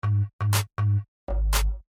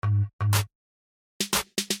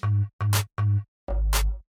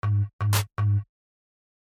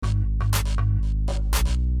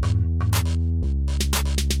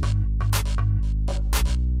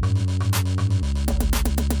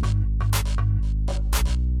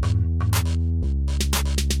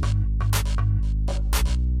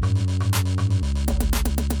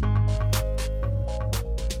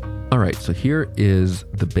All right, so here is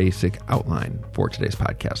the basic outline for today's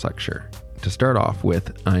podcast lecture. To start off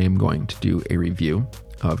with, I am going to do a review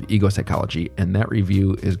of ego psychology, and that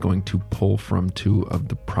review is going to pull from two of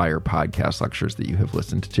the prior podcast lectures that you have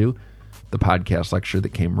listened to. The podcast lecture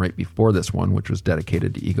that came right before this one, which was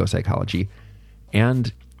dedicated to ego psychology,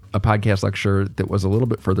 and a podcast lecture that was a little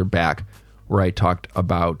bit further back where I talked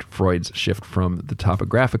about Freud's shift from the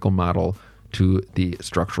topographical model to the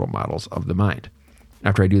structural models of the mind.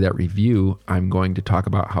 After I do that review, I'm going to talk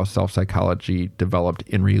about how self-psychology developed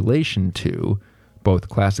in relation to both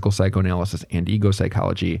classical psychoanalysis and ego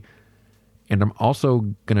psychology. And I'm also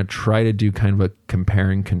going to try to do kind of a compare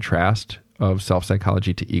and contrast of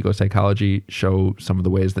self-psychology to ego psychology, show some of the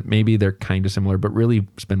ways that maybe they're kind of similar, but really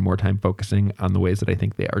spend more time focusing on the ways that I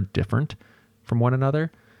think they are different from one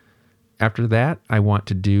another. After that, I want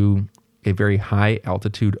to do a very high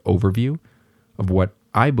altitude overview of what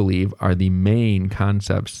I believe are the main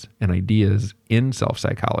concepts and ideas in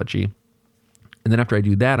self-psychology. And then after I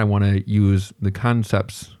do that, I want to use the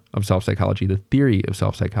concepts of self-psychology, the theory of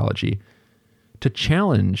self-psychology, to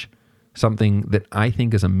challenge something that I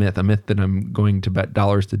think is a myth that I'm going to bet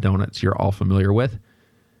dollars to donuts you're all familiar with.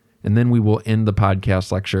 And then we will end the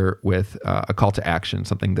podcast lecture with a call to action,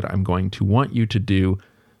 something that I'm going to want you to do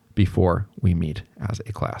before we meet as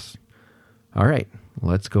a class. All right,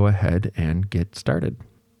 let's go ahead and get started.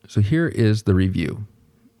 So here is the review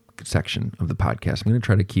section of the podcast. I'm going to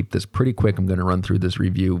try to keep this pretty quick. I'm going to run through this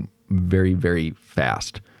review very, very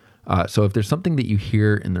fast. So if there's something that you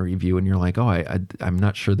hear in the review and you're like, oh, I'm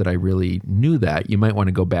not sure that I really knew that, you might want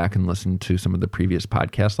to go back and listen to some of the previous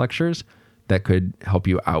podcast lectures. That could help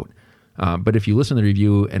you out. But if you listen to the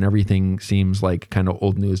review and everything seems like kind of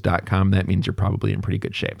oldnews.com, that means you're probably in pretty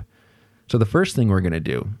good shape. So the first thing we're going to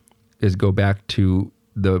do is go back to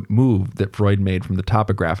the move that Freud made from the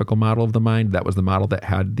topographical model of the mind, that was the model that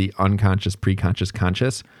had the unconscious, preconscious,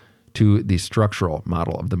 conscious, to the structural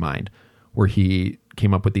model of the mind, where he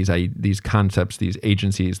came up with these concepts, these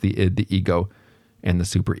agencies, the id, the ego, and the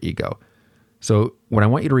superego. So what I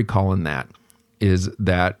want you to recall in that is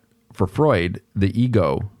that for Freud, the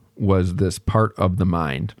ego was this part of the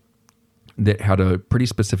mind that had a pretty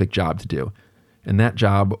specific job to do. And that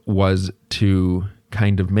job was to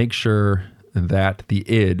kind of make sure that the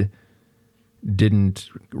id didn't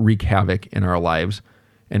wreak havoc in our lives,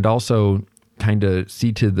 and also kind of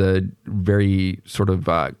see to the very sort of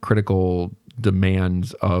critical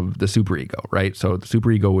demands of the superego, right? So the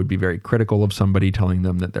superego would be very critical of somebody, telling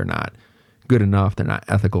them that they're not good enough, they're not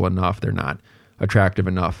ethical enough, they're not attractive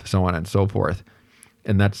enough, so on and so forth.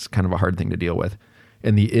 And that's kind of a hard thing to deal with.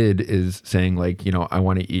 And the id is saying, like, I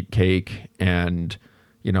want to eat cake and,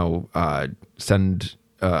 send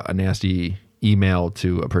a nasty email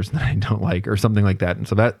to a person that I don't like, or something like that. And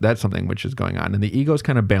so that's something which is going on. And the ego is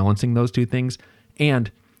kind of balancing those two things.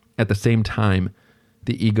 And at the same time,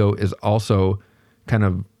 the ego is also kind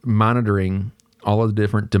of monitoring all of the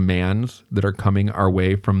different demands that are coming our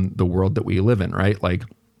way from the world that we live in, right? Like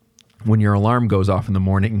when your alarm goes off in the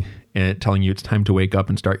morning and telling you it's time to wake up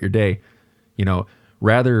and start your day,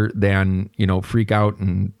 rather than, freak out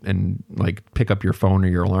and like pick up your phone or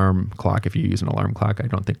your alarm clock. If you use an alarm clock, I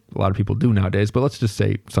don't think a lot of people do nowadays, but let's just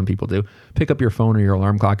say some people do. Pick up your phone or your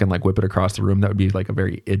alarm clock and like whip it across the room. That would be like a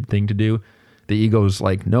very id thing to do. The ego's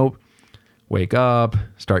like, nope, wake up,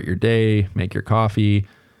 start your day, make your coffee,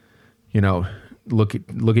 look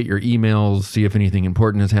at your emails, see if anything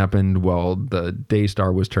important has happened while the day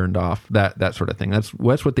star was turned off, that sort of thing. That's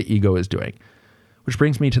what the ego is doing. Which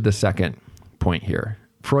brings me to the second point here.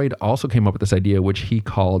 Freud also came up with this idea which he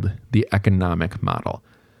called the economic model.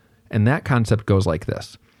 And that concept goes like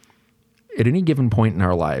this. At any given point in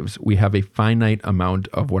our lives, we have a finite amount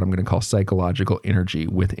of what I'm going to call psychological energy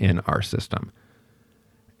within our system.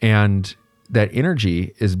 And that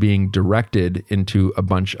energy is being directed into a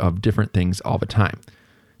bunch of different things all the time.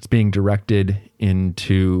 It's being directed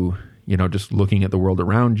into, just looking at the world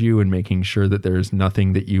around you and making sure that there's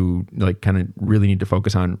nothing that you like kind of really need to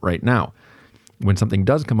focus on right now. When something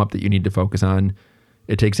does come up that you need to focus on,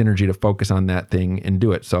 it takes energy to focus on that thing and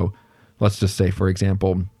do it. So let's just say, for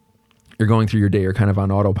example, you're going through your day, you're kind of on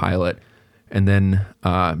autopilot, and then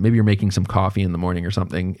maybe you're making some coffee in the morning or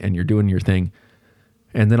something, and you're doing your thing.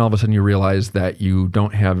 And then all of a sudden you realize that you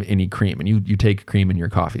don't have any cream, and you take cream in your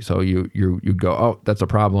coffee. So you'd go, oh, that's a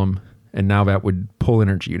problem. And now that would pull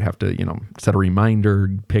energy. You'd have to, set a reminder,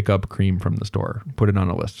 pick up cream from the store, put it on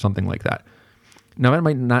a list, something like that. Now, it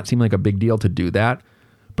might not seem like a big deal to do that,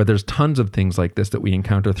 but there's tons of things like this that we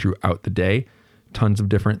encounter throughout the day, tons of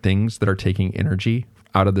different things that are taking energy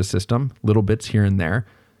out of the system, little bits here and there.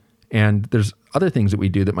 And there's other things that we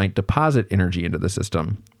do that might deposit energy into the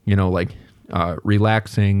system, like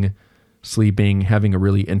relaxing, sleeping, having a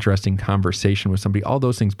really interesting conversation with somebody. All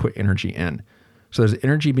those things put energy in. So there's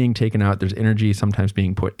energy being taken out. There's energy sometimes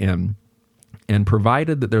being put in. And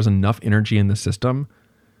provided that there's enough energy in the system,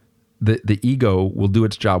 the ego will do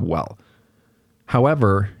its job well.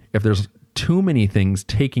 However, if there's too many things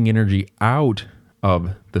taking energy out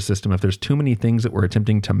of the system, if there's too many things that we're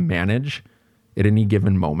attempting to manage at any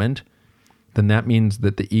given moment, then that means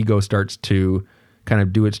that the ego starts to kind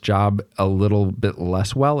of do its job a little bit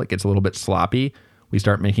less well. It gets a little bit sloppy. We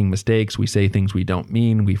start making mistakes. We say things we don't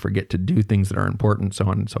mean. We forget to do things that are important, so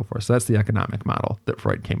on and so forth. So that's the economic model that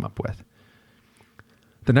Freud came up with.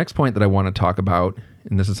 The next point that I want to talk about,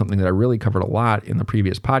 and this is something that I really covered a lot in the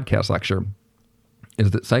previous podcast lecture,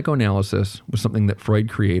 is that psychoanalysis was something that Freud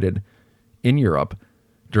created in Europe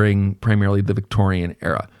during primarily the Victorian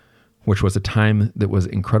era, which was a time that was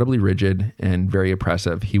incredibly rigid and very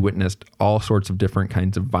oppressive. He witnessed all sorts of different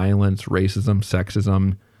kinds of violence, racism,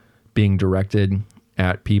 sexism being directed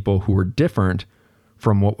at people who were different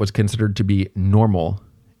from what was considered to be normal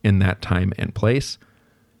in that time and place.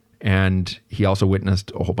 And he also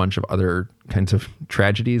witnessed a whole bunch of other kinds of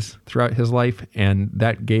tragedies throughout his life. And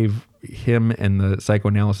that gave him and the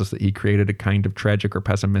psychoanalysis that he created a kind of tragic or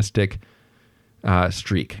pessimistic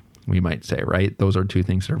streak, we might say, right? Those are two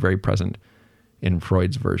things that are very present in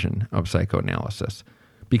Freud's version of psychoanalysis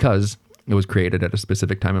because it was created at a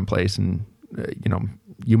specific time and place. And,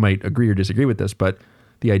 you might agree or disagree with this, but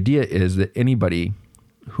the idea is that anybody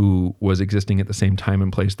who was existing at the same time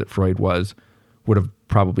and place that Freud was would have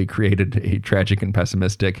probably created a tragic and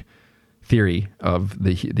pessimistic theory of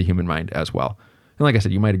the human mind as well. And like I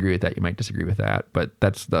said, you might agree with that, you might disagree with that, but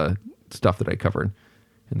that's the stuff that I covered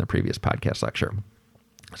in the previous podcast lecture.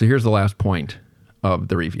 So here's the last point of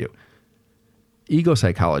the review. Ego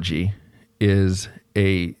psychology is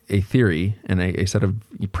a theory and a set of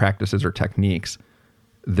practices or techniques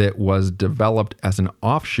that was developed as an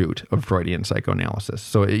offshoot of Freudian psychoanalysis.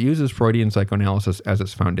 So it uses Freudian psychoanalysis as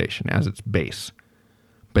its foundation, as its base.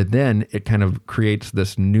 But then it kind of creates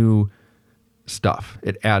this new stuff.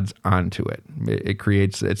 It adds on to it.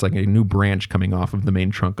 It's like a new branch coming off of the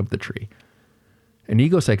main trunk of the tree. And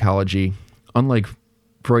ego psychology, unlike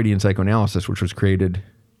Freudian psychoanalysis, which was created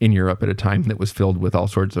in Europe at a time that was filled with all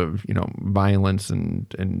sorts of, violence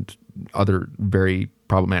and other very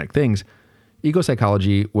problematic things, ego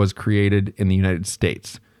psychology was created in the United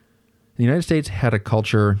States. The United States had a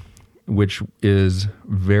culture which is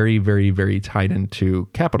very, very, very tied into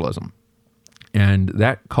capitalism. And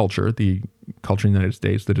that culture, the culture in the United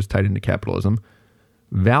States that is tied into capitalism,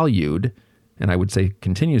 valued, and I would say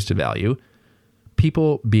continues to value,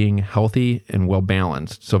 people being healthy and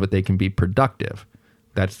well-balanced so that they can be productive.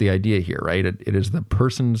 That's the idea here, right? It is the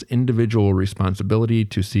person's individual responsibility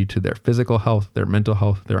to see to their physical health, their mental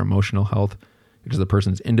health, their emotional health. It is the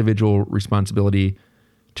person's individual responsibility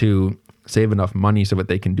to save enough money so that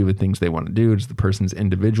they can do the things they want to do. It's the person's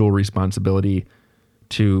individual responsibility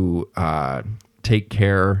to take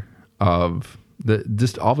care of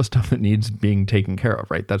just all the stuff that needs being taken care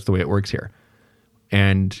of, right? That's the way it works here.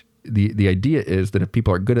 And the idea is that if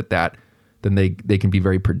people are good at that, then they can be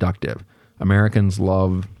very productive. Americans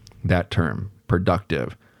love that term,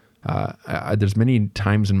 productive. There's many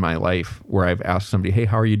times in my life where I've asked somebody, hey,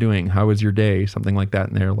 how are you doing? How was your day? Something like that.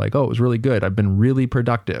 And they're like, oh, it was really good. I've been really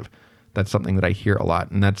productive. That's something that I hear a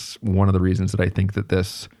lot. And that's one of the reasons that I think that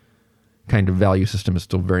this kind of value system is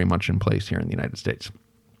still very much in place here in the United States.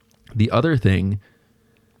 The other thing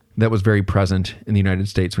that was very present in the United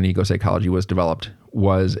States when ego psychology was developed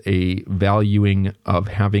was a valuing of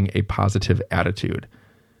having a positive attitude,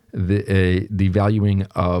 the valuing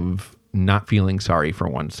of not feeling sorry for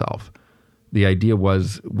oneself. The idea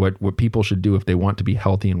was what people should do if they want to be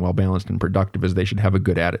healthy and well-balanced and productive is they should have a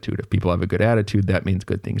good attitude. If people have a good attitude, that means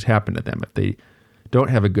good things happen to them. If they don't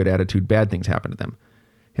have a good attitude, bad things happen to them.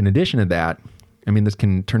 In addition to that, I mean, this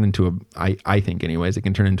can turn into I think anyways, it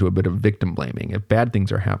can turn into a bit of victim blaming. If bad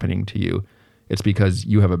things are happening to you, it's because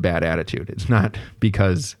you have a bad attitude. It's not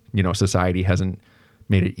because, society hasn't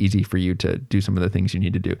made it easy for you to do some of the things you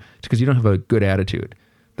need to do. It's because you don't have a good attitude.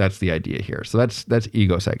 That's the idea here. So that's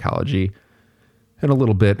ego psychology and a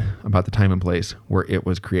little bit about the time and place where it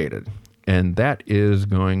was created. And that is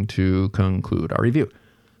going to conclude our review.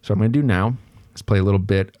 So what I'm going to do now is play a little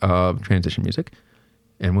bit of transition music.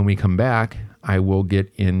 And when we come back, I will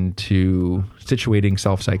get into situating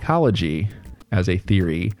self-psychology as a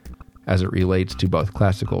theory as it relates to both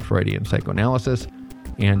classical Freudian psychoanalysis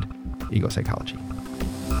and ego psychology.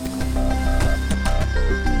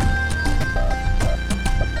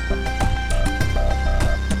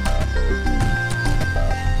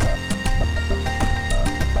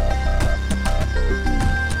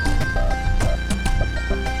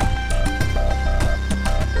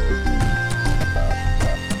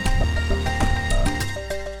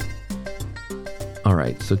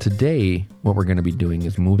 So today, what we're going to be doing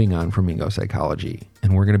is moving on from ego psychology,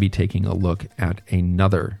 and we're going to be taking a look at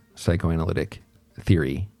another psychoanalytic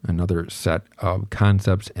theory, another set of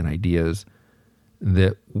concepts and ideas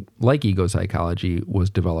that, like ego psychology, was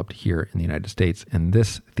developed here in the United States. And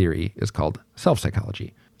this theory is called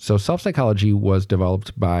self-psychology. So self-psychology was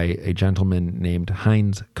developed by a gentleman named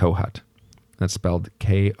Heinz Kohut. That's spelled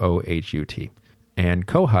K-O-H-U-T. And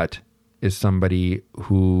Kohut is somebody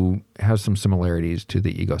who has some similarities to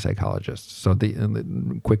the ego psychologists. So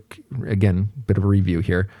the quick, again, bit of a review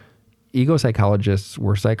here. Ego psychologists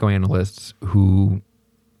were psychoanalysts who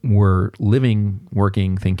were living,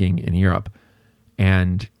 working, thinking in Europe.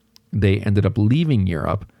 And they ended up leaving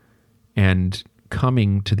Europe and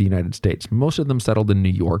coming to the United States. Most of them settled in New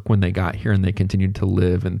York when they got here, and they continued to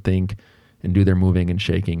live and think and do their moving and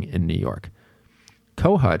shaking in New York.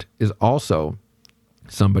 Kohut is also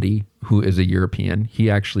somebody who is a European. He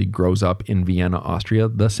actually grows up in Vienna, Austria,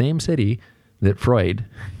 the same city that Freud,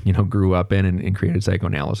 grew up in and created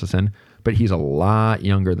psychoanalysis in. But he's a lot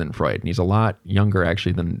younger than Freud, and he's a lot younger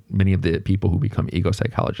actually than many of the people who become ego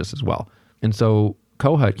psychologists as well. And so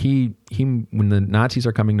Kohut, he when the Nazis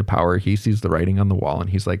are coming to power, he sees the writing on the wall, and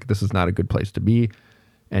he's like, this is not a good place to be.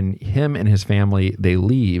 And him and his family, they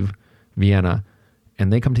leave Vienna,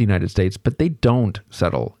 and they come to the United States, but they don't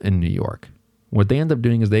settle in New York. What they end up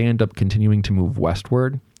doing is they end up continuing to move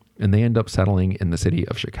westward, and they end up settling in the city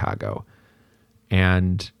of Chicago.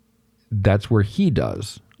 And that's where he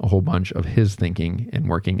does a whole bunch of his thinking and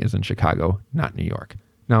working is in Chicago, not New York.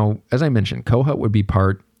 Now, as I mentioned, Kohut would be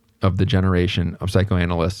part of the generation of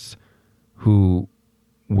psychoanalysts who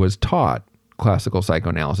was taught classical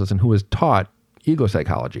psychoanalysis and who was taught ego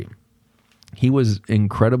psychology. He was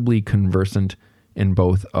incredibly conversant in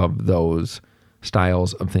both of those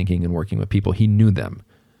styles of thinking and working with people. He knew them.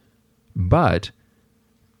 But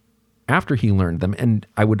after he learned them, and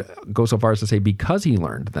I would go so far as to say because he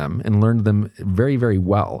learned them and learned them very, very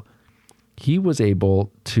well, he was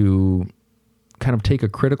able to kind of take a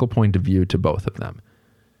critical point of view to both of them.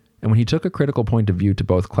 And when he took a critical point of view to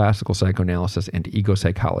both classical psychoanalysis and ego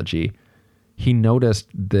psychology, he noticed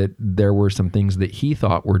that there were some things that he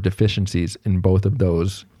thought were deficiencies in both of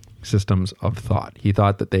those systems of thought. He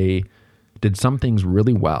thought that they did some things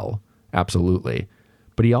really well, absolutely,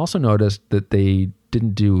 but he also noticed that they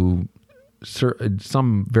didn't do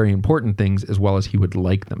some very important things as well as he would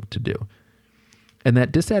like them to do. And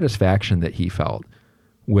that dissatisfaction that he felt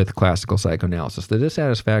with classical psychoanalysis, the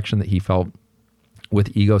dissatisfaction that he felt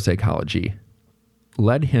with ego psychology,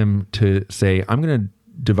 led him to say, I'm going to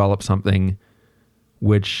develop something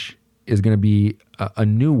which is going to be a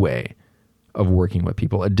new way of working with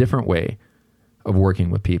people, a different way of working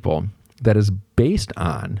with people that is based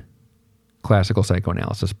on classical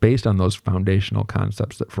psychoanalysis, based on those foundational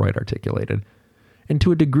concepts that Freud articulated, and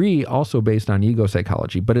to a degree also based on ego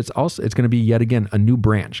psychology. But it's going to be yet again a new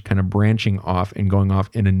branch, kind of branching off and going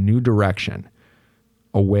off in a new direction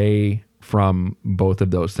away from both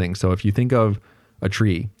of those things. So if you think of a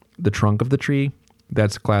tree, the trunk of the tree,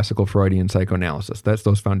 that's classical Freudian psychoanalysis. That's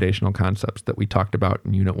those foundational concepts that we talked about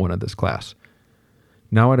in Unit 1 of this class.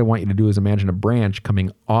 Now what I want you to do is imagine a branch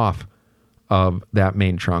coming off of that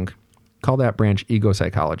main trunk. Call that branch ego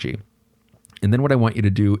psychology. And then what I want you to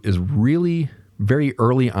do is really very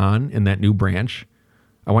early on in that new branch,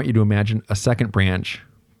 I want you to imagine a second branch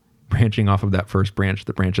branching off of that first branch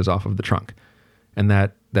that branches off of the trunk. And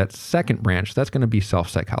that second branch, that's going to be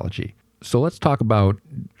self-psychology. So let's talk about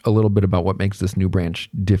a little bit about what makes this new branch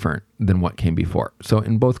different than what came before. So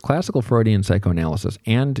in both classical Freudian psychoanalysis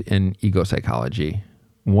and in ego psychology,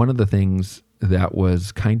 one of the things that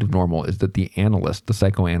was kind of normal is that the analyst, the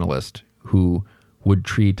psychoanalyst who would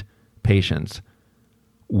treat patients,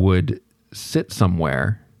 would sit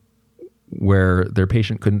somewhere where their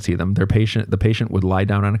patient couldn't see them. The patient would lie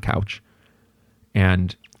down on a couch,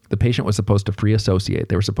 and the patient was supposed to free associate.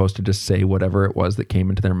 They were supposed to just say whatever it was that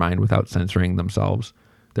came into their mind without censoring themselves.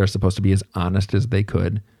 They're supposed to be as honest as they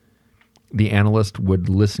could. The analyst would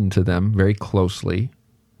listen to them very closely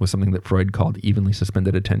with something that Freud called evenly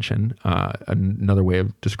suspended attention. Another way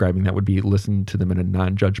of describing that would be listen to them in a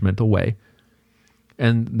non-judgmental way.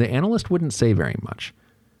 And the analyst wouldn't say very much.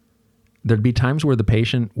 There'd be times where the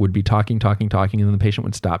patient would be talking, and then the patient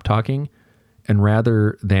would stop talking. And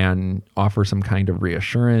rather than offer some kind of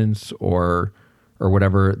reassurance or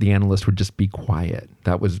whatever, the analyst would just be quiet.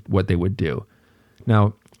 That was what they would do.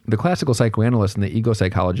 Now, the classical psychoanalysts and the ego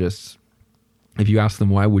psychologists, if you ask them,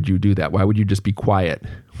 why would you do that? Why would you just be quiet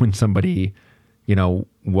when somebody,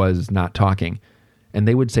 was not talking? And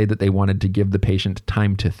they would say that they wanted to give the patient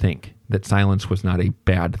time to think, that silence was not a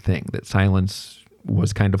bad thing, that silence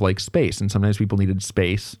was kind of like space. And sometimes people needed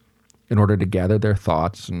space in order to gather their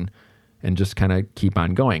thoughts and just kind of keep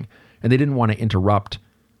on going. And they didn't want to interrupt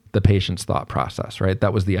the patient's thought process, right?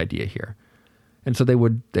 That was the idea here. And so they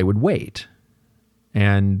would wait.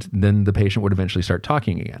 And then the patient would eventually start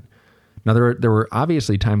talking again. Now, there were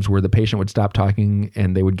obviously times where the patient would stop talking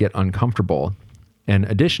and they would get uncomfortable. And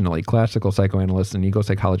additionally, classical psychoanalysts and ego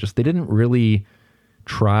psychologists, they didn't really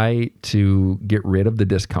try to get rid of the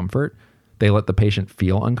discomfort. They let the patient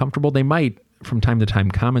feel uncomfortable. They might, from time to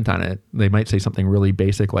time, comment on it. They might say something really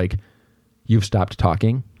basic like, "You've stopped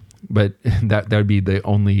talking," but that would be the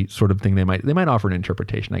only sort of thing they might offer an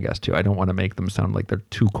interpretation, I guess, too. I don't want to make them sound like they're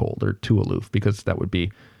too cold or too aloof, because that would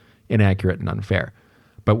be inaccurate and unfair.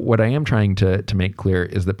 But what I am trying to make clear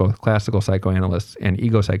is that both classical psychoanalysts and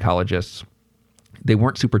ego psychologists, they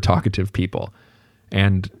weren't super talkative people.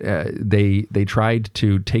 And they tried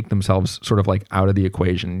to take themselves sort of like out of the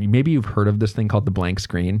equation. Maybe you've heard of this thing called the blank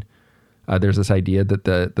screen. There's this idea that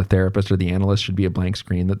the therapist or the analyst should be a blank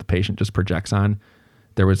screen that the patient just projects on.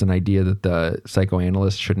 There was an idea that the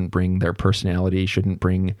psychoanalyst shouldn't bring their personality, shouldn't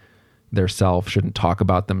bring their self, shouldn't talk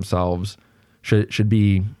about themselves, should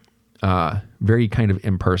be very kind of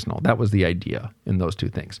impersonal. That was the idea in those two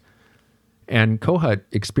things. And Kohut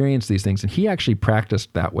experienced these things, and he actually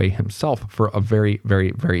practiced that way himself for a very,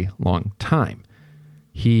 very, very long time.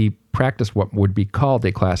 He practiced what would be called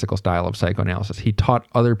a classical style of psychoanalysis. He taught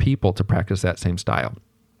other people to practice that same style.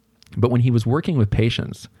 But when he was working with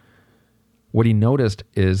patients, what he noticed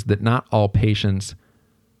is that not all patients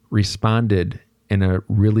responded in a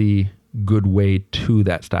really good way to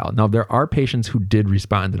that style. Now, there are patients who did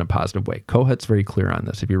respond in a positive way. Kohut's very clear on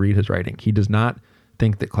this. If you read his writing, he does not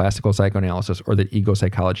think that classical psychoanalysis or that ego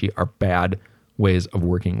psychology are bad ways of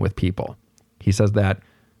working with people. He says that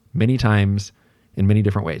many times in many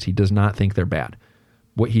different ways. He does not think they're bad.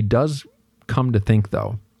 What he does come to think,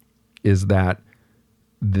 though, is that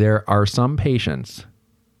there are some patients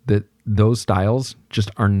that those styles just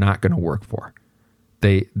are not going to work for.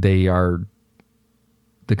 They are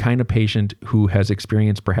the kind of patient who has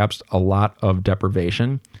experienced perhaps a lot of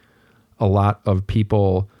deprivation, a lot of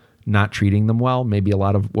people not treating them well, maybe a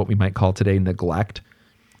lot of what we might call today neglect.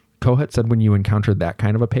 Kohut said when you encounter that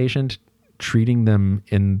kind of a patient, treating them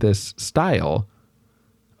in this style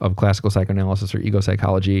of classical psychoanalysis or ego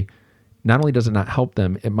psychology, not only does it not help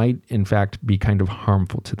them, it might in fact be kind of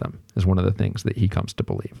harmful to them, is one of the things that he comes to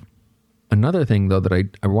believe. Another thing, though, that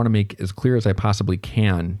I want to make as clear as I possibly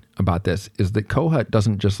can about this is that Kohut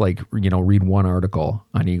doesn't just read one article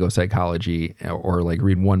on ego psychology or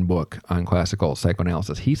read one book on classical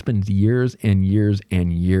psychoanalysis. He spends years and years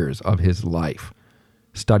and years of his life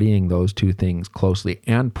studying those two things closely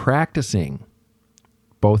and practicing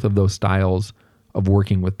both of those styles of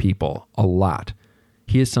working with people a lot.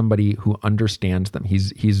 He is somebody who understands them.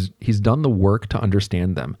 He's done the work to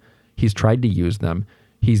understand them. He's tried to use them.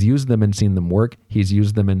 He's used them and seen them work. He's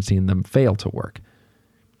used them and seen them fail to work.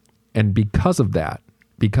 And because of that,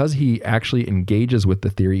 because he actually engages with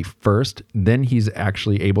the theory first, then he's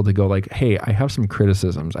actually able to go hey, I have some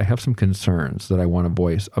criticisms. I have some concerns that I want to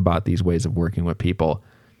voice about these ways of working with people.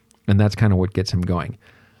 And that's kind of what gets him going.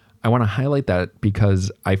 I want to highlight that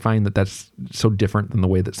because I find that that's so different than the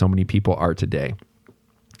way that so many people are today.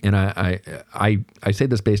 And I say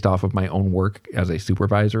this based off of my own work as a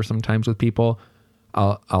supervisor sometimes with people.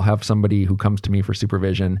 I'll have somebody who comes to me for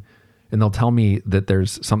supervision and they'll tell me that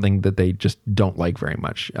there's something that they just don't like very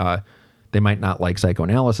much. They might not like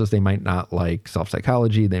psychoanalysis. They might not like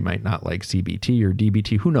self-psychology. They might not like CBT or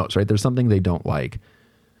DBT. Who knows, right? There's something they don't like.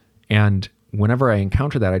 And whenever I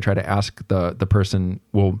encounter that, I try to ask the person,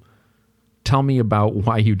 well, tell me about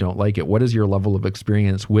why you don't like it. What is your level of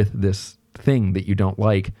experience with this thing that you don't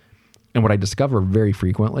like? And what I discover very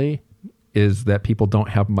frequently is that people don't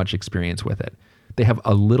have much experience with it. They have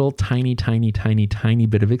a little tiny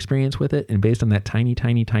bit of experience with it. And based on that tiny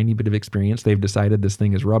bit of experience, they've decided this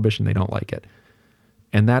thing is rubbish and they don't like it.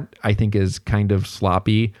 And that, I think, is kind of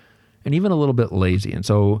sloppy and even a little bit lazy. And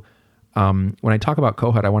so when I talk about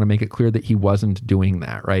Kohut, I want to make it clear that he wasn't doing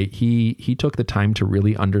that, right? He took the time to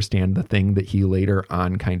really understand the thing that he later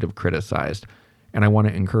on kind of criticized. And I want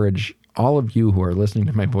to encourage all of you who are listening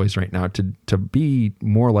to my voice right now to be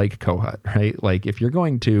more like Kohut, right? If you're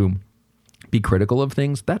going to be critical of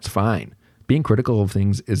things, that's fine. Being critical of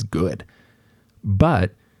things is good.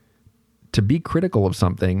 But to be critical of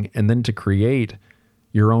something and then to create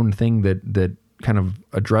your own thing that kind of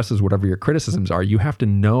addresses whatever your criticisms are, you have to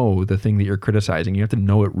know the thing that you're criticizing. You have to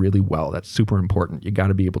know it really well. That's super important. You got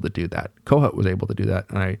to be able to do that. Kohut was able to do that.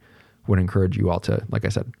 And I would encourage you all to, like I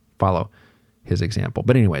said, follow his example.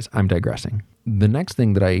 But anyways, I'm digressing. The next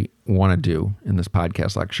thing that I want to do in this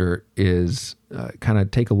podcast lecture is kind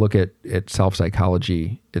of take a look at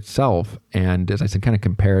self-psychology itself. And as I said, kind of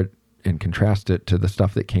compare it and contrast it to the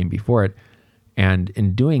stuff that came before it. And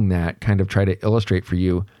in doing that, kind of try to illustrate for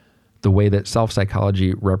you the way that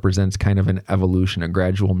self-psychology represents kind of an evolution, a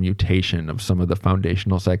gradual mutation of some of the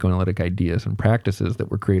foundational psychoanalytic ideas and practices that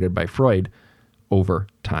were created by Freud over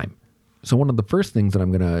time. So one of the first things that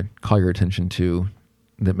I'm going to call your attention to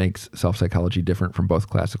that makes self-psychology different from both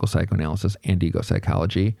classical psychoanalysis and ego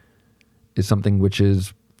psychology is something which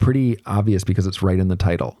is pretty obvious because it's right in the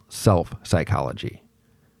title, self-psychology.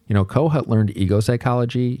 You know, Kohut learned ego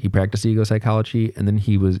psychology, he practiced ego psychology, and then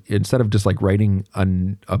he was, instead of just like writing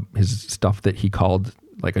his stuff that he called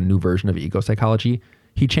like a new version of ego psychology,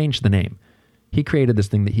 he changed the name. He created this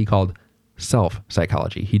thing that he called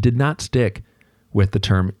self-psychology. He did not stick with the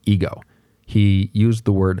term ego. He used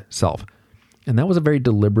the word self. And that was a very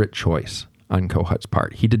deliberate choice on Kohut's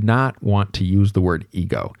part. He did not want to use the word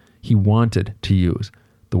ego. He wanted to use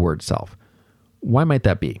the word self. Why might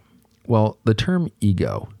that be? Well, the term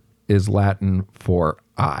ego is Latin for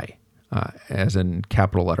I, as in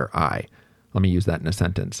capital letter I. Let me use that in a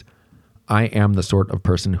sentence. I am the sort of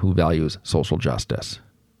person who values social justice.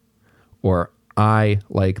 Or I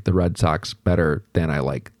like the Red Sox better than I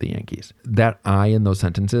like the Yankees. That I in those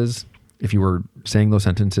sentences, if you were saying those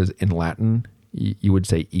sentences in Latin, you would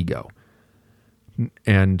say ego.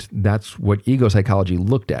 And that's what ego psychology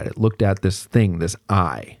looked at. It looked at this thing, this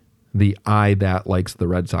I, the I that likes the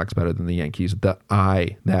Red Sox better than the Yankees, the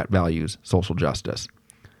I that values social justice.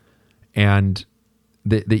 And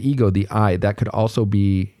the ego, the I, that could also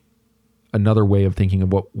be another way of thinking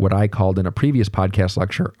of what I called in a previous podcast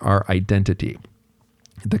lecture, our identity.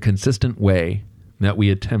 The consistent way that we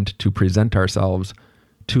attempt to present ourselves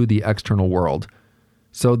to the external world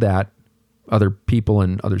so that other people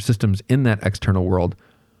and other systems in that external world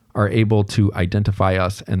are able to identify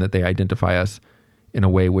us and that they identify us in a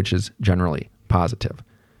way which is generally positive.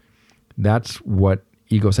 That's what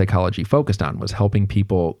ego psychology focused on, was helping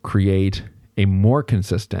people create a more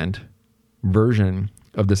consistent version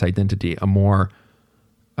of this identity, a more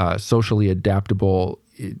socially adaptable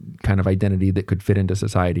kind of identity that could fit into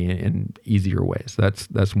society in easier ways.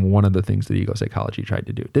 That's one of the things that ego psychology tried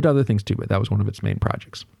to do. Did other things too, but that was one of its main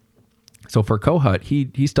projects. So for Kohut,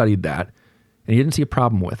 he studied that, and he didn't see a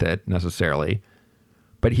problem with it necessarily,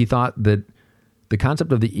 but he thought that the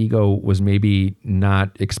concept of the ego was maybe not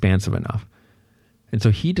expansive enough. And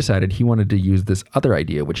so he decided he wanted to use this other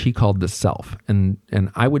idea, which he called the self. And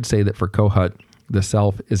I would say that for Kohut, the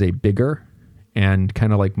self is a bigger and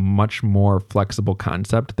kind of like much more flexible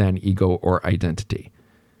concept than ego or identity.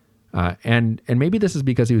 And maybe this is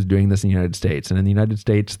because he was doing this in the United States. And in the United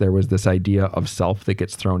States, there was this idea of self that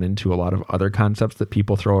gets thrown into a lot of other concepts that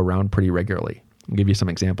people throw around pretty regularly. I'll give you some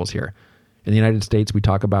examples here. In the United States, we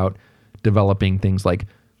talk about developing things like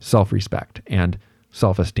self-respect and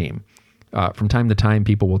self-esteem. From time to time,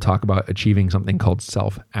 people will talk about achieving something called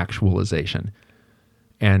self-actualization.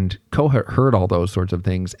 And Kohut heard all those sorts of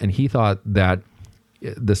things, and he thought that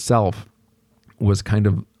the self was kind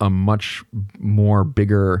of a much more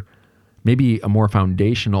bigger, maybe a more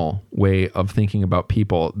foundational way of thinking about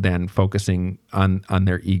people than focusing on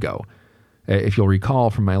their ego. If you'll recall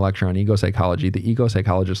from my lecture on ego psychology, the ego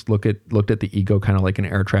psychologists looked at the ego kind of like an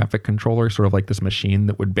air traffic controller, sort of like this machine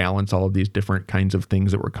that would balance all of these different kinds of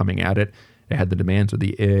things that were coming at it. It had the demands of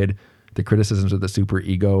the id, the criticisms of the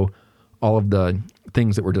superego, all of the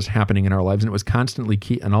things that were just happening in our lives. And it was constantly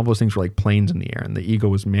and all those things were like planes in the air. And the ego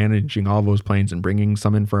was managing all those planes and bringing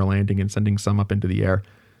some in for a landing and sending some up into the air,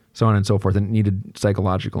 so on and so forth. And it needed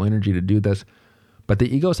psychological energy to do this. But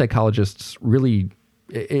the ego psychologists really,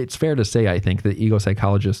 it's fair to say, I think, that ego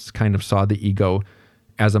psychologists kind of saw the ego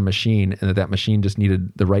as a machine, and that machine just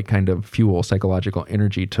needed the right kind of fuel, psychological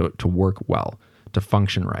energy to work well, to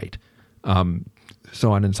function right,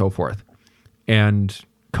 so on and so forth. And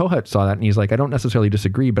Kohut saw that, and he's like, I don't necessarily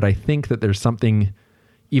disagree, but I think that there's something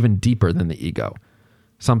even deeper than the ego,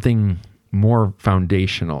 something more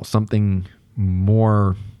foundational, something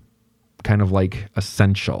more kind of like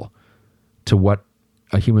essential to what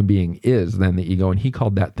a human being is than the ego, and he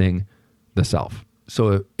called that thing the self.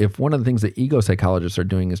 So if one of the things that ego psychologists are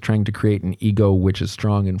doing is trying to create an ego which is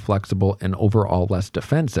strong and flexible and overall less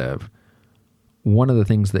defensive, one of the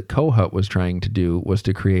things that Kohut was trying to do was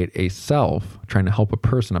to create a self, trying to help a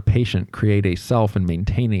person, a patient, create a self and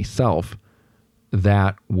maintain a self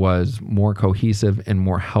that was more cohesive and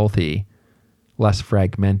more healthy, less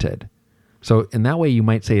fragmented. So in that way, you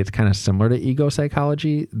might say it's kind of similar to ego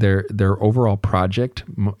psychology. Their overall project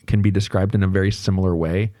can be described in a very similar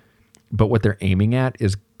way. but what they're aiming at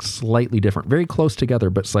is slightly different, very close together,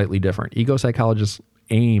 but slightly different. Ego psychologists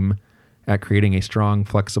aim at creating a strong,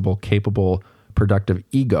 flexible, capable, productive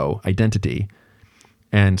ego identity.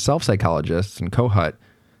 And self-psychologists and Kohut,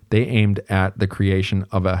 they aimed at the creation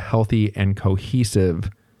of a healthy and cohesive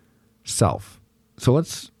self. So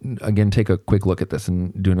let's, again, take a quick look at this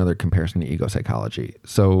and do another comparison to ego psychology.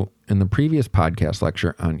 So in the previous podcast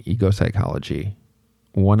lecture on ego psychology,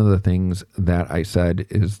 one of the things that I said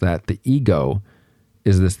is that the ego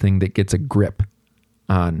is this thing that gets a grip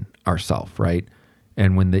on ourself, right?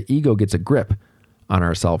 And when the ego gets a grip on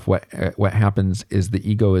ourself, what happens is the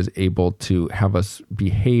ego is able to have us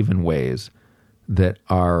behave in ways that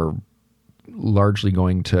are largely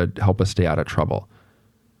going to help us stay out of trouble.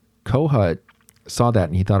 Kohut saw that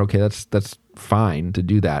and he thought, okay, that's fine to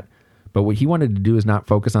do that. But what he wanted to do is not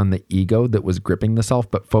focus on the ego that was gripping the self,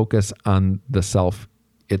 but focus on the self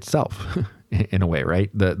itself in a way, right?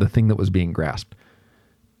 The thing that was being grasped.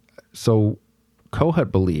 So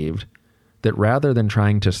Kohut believed that rather than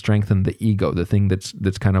trying to strengthen the ego, the thing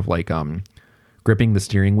that's kind of like gripping the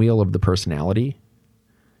steering wheel of the personality,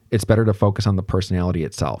 it's better to focus on the personality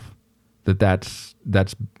itself. That's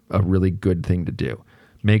a really good thing to do.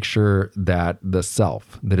 Make sure that the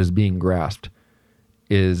self that is being grasped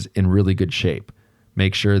is in really good shape.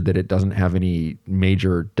 Make sure that it doesn't have any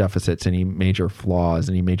major deficits, any major flaws,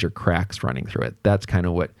 any major cracks running through it. That's kind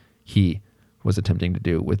of what he was attempting to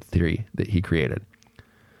do with the theory that he created.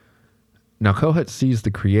 Now, Kohut sees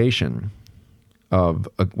the creation of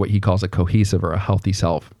what he calls a cohesive or a healthy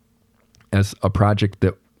self as a project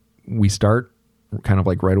that we start kind of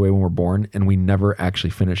like right away when we're born, and we never actually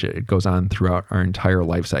finish it. It goes on throughout our entire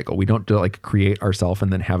life cycle. We don't like create ourselves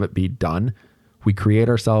and then have it be done. We create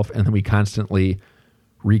ourselves and then we constantly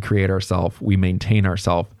recreate ourselves. We maintain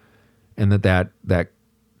ourselves, and that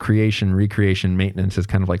creation, recreation, maintenance is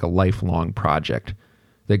kind of like a lifelong project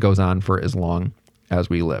that goes on for as long as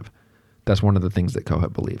we live. That's one of the things that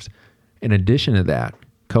Kohut believes. In addition to that,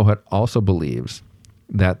 Kohut also believes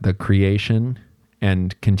that the creation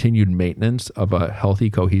and continued maintenance of a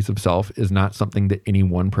healthy, cohesive self is not something that any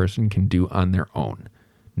one person can do on their own.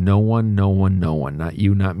 No one, not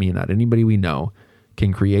you, not me, not anybody we know,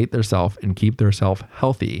 can create their self and keep their self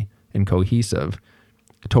healthy and cohesive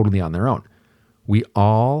totally on their own. We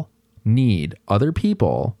all need other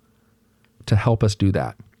people to help us do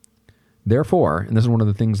that. Therefore, and this is one of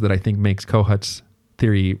the things that I think makes Kohut's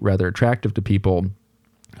theory rather attractive to people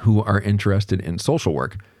who are interested in social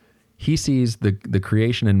work, he sees the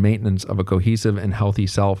creation and maintenance of a cohesive and healthy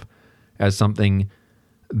self as something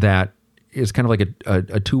that is kind of like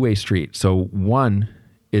a two-way street. So one,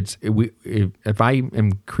 if I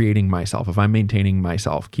am creating myself, if I'm maintaining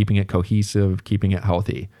myself, keeping it cohesive, keeping it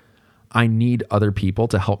healthy, I need other people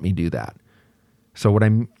to help me do that. So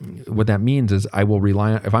what that means is I will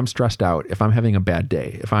rely on, if I'm stressed out, if I'm having a bad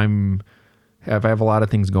day, if I have a lot of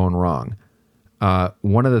things going wrong,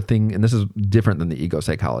 one of the things, and this is different than the ego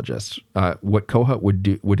psychologists, what Kohut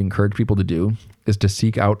would encourage people to do is to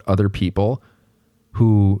seek out other people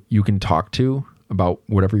who you can talk to about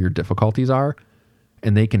whatever your difficulties are,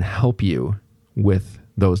 and they can help you with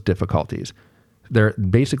those difficulties.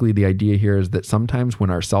 Basically, the idea here is that sometimes when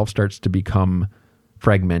our self starts to become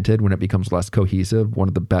fragmented, when it becomes less cohesive, one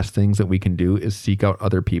of the best things that we can do is seek out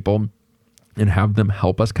other people and have them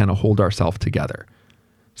help us kind of hold ourselves together.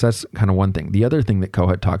 So that's kind of one thing. The other thing that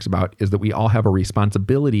Kohut talks about is that we all have a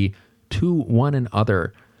responsibility to one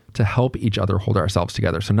another to help each other hold ourselves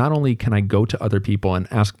together. So not only can I go to other people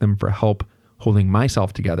and ask them for help holding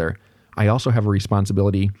myself together, I also have a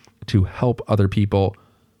responsibility to help other people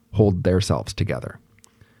hold themselves together.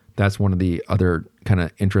 That's one of the other kind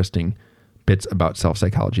of interesting bits about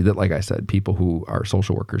self-psychology that, like I said, people who are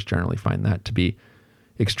social workers generally find that to be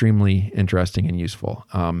extremely interesting and useful.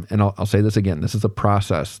 And I'll say this again, this is a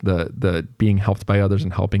process, the being helped by others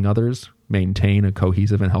and helping others maintain a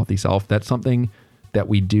cohesive and healthy self. That's something that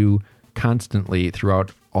we do constantly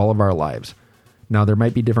throughout all of our lives. Now, there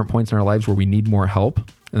might be different points in our lives where we need more help,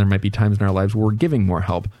 and there might be times in our lives where we're giving more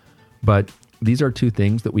help, but these are two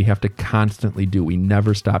things that we have to constantly do. We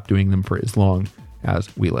never stop doing them for as long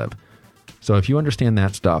as we live. So if you understand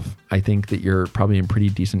that stuff, I think that you're probably in pretty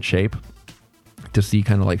decent shape to see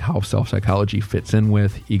kind of like how self-psychology fits in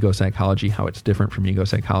with ego psychology, how it's different from ego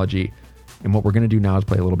psychology. And what we're going to do now is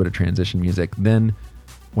play a little bit of transition music. Then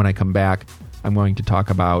when I come back, I'm going to talk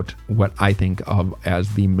about what I think of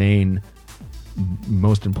as the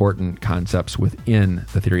most important concepts within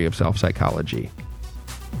the theory of self-psychology.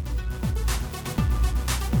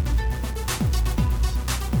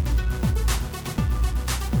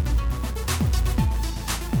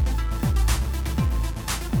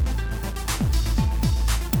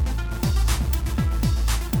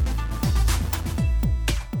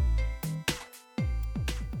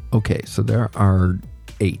 Okay, so there are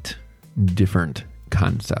 8 different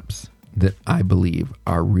concepts that I believe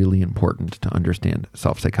are really important to understand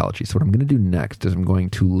self-psychology. So what I'm going to do next is I'm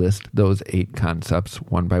going to list those 8 concepts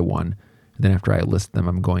one by one. And then after I list them,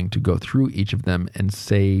 I'm going to go through each of them and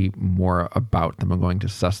say more about them. I'm going to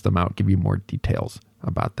suss them out, give you more details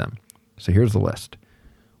about them. So here's the list.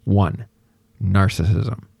 1,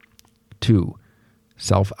 narcissism. 2,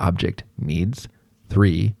 self-object needs.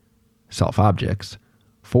 3, self-objects.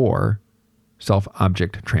 4,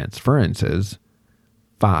 self-object transferences.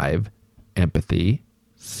 5, empathy.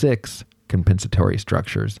 6, compensatory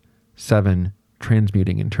structures. 7,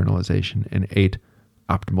 transmuting internalization. And 8,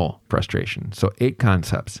 optimal frustration. So 8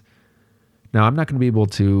 concepts. Now, I'm not going to be able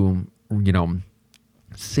to,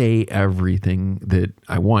 say everything that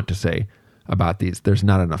I want to say about these. There's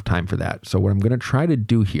not enough time for that. So what I'm going to try to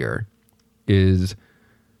do here is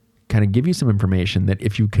kind of give you some information that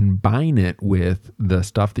if you combine it with the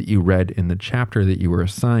stuff that you read in the chapter that you were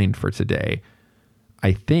assigned for today,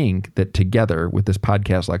 I think that together with this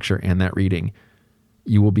podcast lecture and that reading,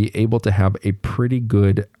 you will be able to have a pretty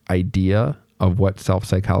good idea of what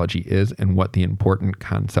self-psychology is and what the important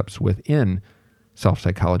concepts within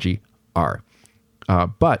self-psychology are.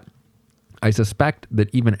 But I suspect that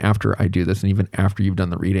even after I do this and even after you've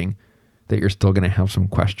done the reading, that you're still going to have some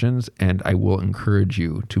questions, and I will encourage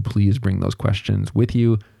you to please bring those questions with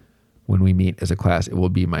you when we meet as a class. It will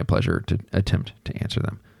be my pleasure to attempt to answer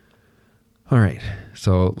them. All right,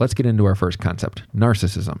 so let's get into our first concept,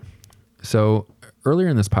 narcissism. So earlier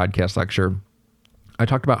in this podcast lecture, I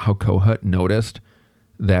talked about how Kohut noticed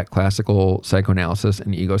that classical psychoanalysis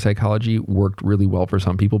and ego psychology worked really well for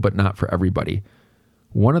some people, but not for everybody.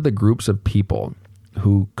 One of the groups of people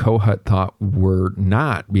who Kohut thought were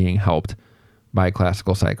not being helped by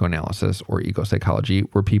classical psychoanalysis or ego psychology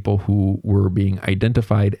were people who were being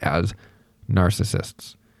identified as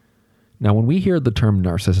narcissists. Now, when we hear the term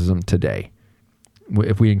narcissism today,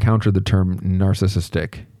 if we encounter the term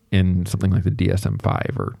narcissistic in something like the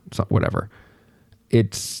DSM-5 or whatever,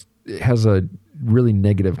 it has a really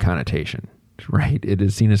negative connotation, right? It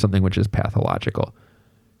is seen as something which is pathological.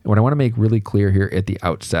 And what I want to make really clear here at the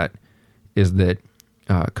outset is that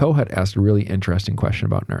Kohut asked a really interesting question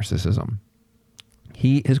about narcissism.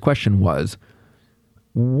 His question was,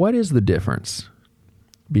 what is the difference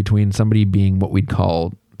between somebody being what we'd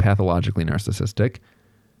call pathologically narcissistic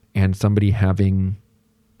and somebody having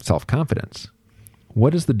self-confidence?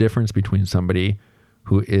 What is the difference between somebody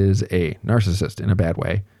who is a narcissist in a bad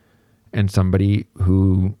way and somebody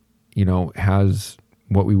who, has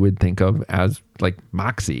what we would think of as like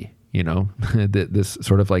moxie, this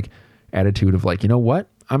sort of like attitude of like, you know what?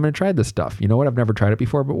 I'm going to try this stuff. You know what? I've never tried it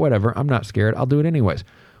before, but whatever. I'm not scared. I'll do it anyways.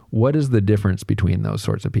 What is the difference between those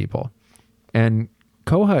sorts of people? And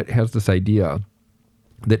Kohut has this idea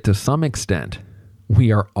that to some extent,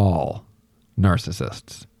 we are all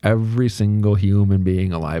narcissists. Every single human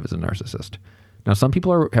being alive is a narcissist. Now, some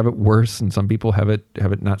people have it worse and some people have it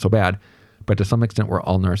not so bad, but to some extent, we're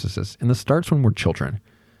all narcissists. And this starts when we're children.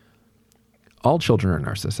 All children are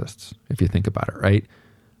narcissists, if you think about it, right?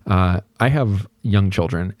 I have young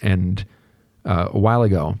children, and a while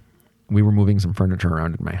ago, we were moving some furniture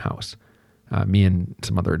around in my house, me and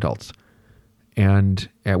some other adults. And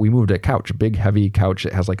we moved a couch, a big, heavy couch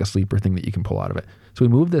that has like a sleeper thing that you can pull out of it. So we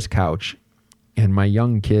moved this couch, and my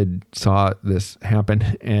young kid saw this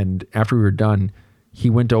happen. And after we were done, he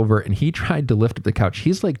went over and he tried to lift up the couch.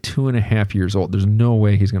 He's like 2.5 years old. There's no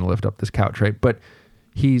way he's going to lift up this couch, right? But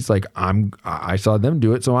he's like, I saw them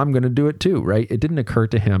do it, so I'm going to do it too, right? It didn't occur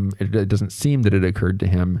to him. It doesn't seem that it occurred to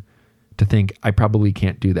him to think, I probably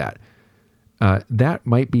can't do that. That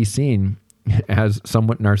might be seen as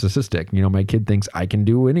somewhat narcissistic. My kid thinks I can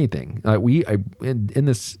do anything. In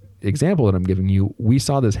this example that I'm giving you, we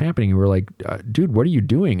saw this happening and we're like, dude, what are you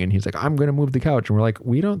doing? And he's like, I'm going to move the couch. And we're like,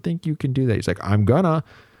 we don't think you can do that. He's like, I'm gonna,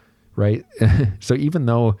 right? So even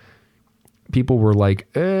though people were like,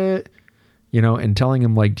 and telling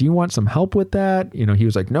him like, do you want some help with that? He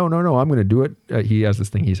was like, no, I'm going to do it. He has this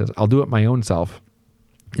thing. He says, I'll do it my own self.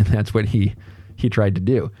 And that's what he tried to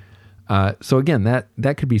do. So again,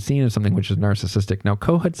 that could be seen as something which is narcissistic. Now,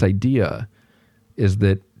 Kohut's idea is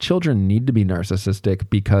that children need to be narcissistic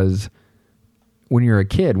because when you're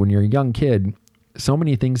a young kid, so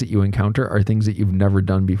many things that you encounter are things that you've never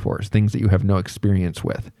done before, things that you have no experience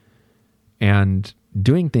with. And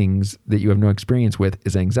doing things that you have no experience with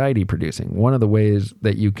is anxiety producing. One of the ways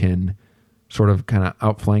that you can sort of kind of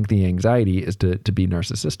outflank the anxiety is to be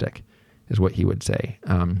narcissistic, is what he would say.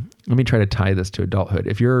 Let me try to tie this to adulthood.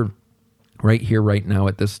 If you're right here, right now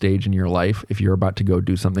at this stage in your life, if you're about to go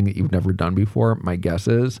do something that you've never done before, my guess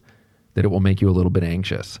is that it will make you a little bit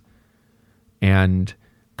anxious. And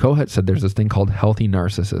Kohut said there's this thing called healthy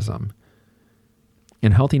narcissism.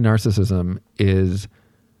 And healthy narcissism is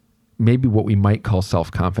maybe what we might call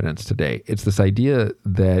self-confidence today. It's this idea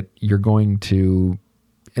that you're going to,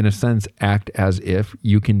 in a sense, act as if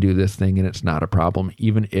you can do this thing and it's not a problem,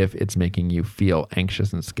 even if it's making you feel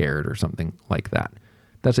anxious and scared or something like that.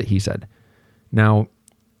 That's what he said. Now,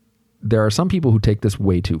 there are some people who take this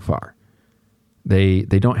way too far. They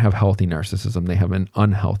don't have healthy narcissism. They have an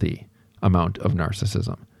unhealthy amount of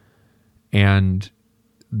narcissism. And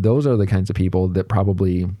those are the kinds of people that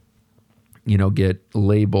probably, get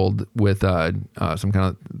labeled with some kind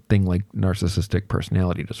of thing like narcissistic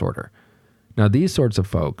personality disorder. Now, these sorts of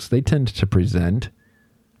folks, they tend to present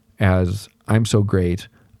as, I'm so great,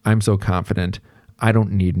 I'm so confident, I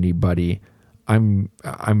don't need anybody, I'm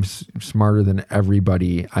smarter than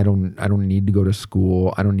everybody, I don't need to go to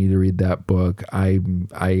school, I don't need to read that book, I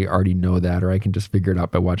already know that, or I can just figure it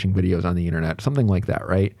out by watching videos on the internet, something like that,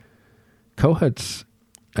 right? Kohut's,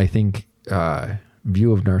 I think,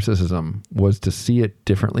 view of narcissism was to see it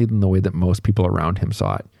differently than the way that most people around him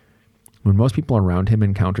saw it. When most people around him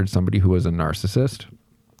encountered somebody who was a narcissist,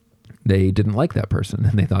 they didn't like that person,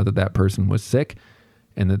 and they thought that that person was sick,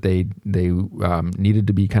 and that they needed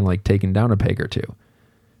to be kind of like taken down a peg or two.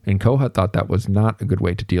 And Kohut thought that was not a good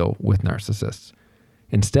way to deal with narcissists.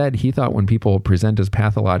 Instead, he thought when people present as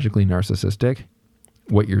pathologically narcissistic,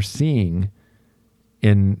 what you're seeing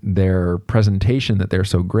in their presentation that they're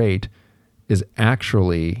so great is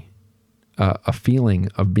actually a feeling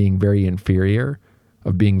of being very inferior,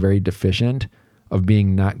 of being very deficient, of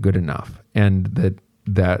being not good enough. And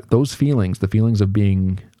that those feelings, the feelings of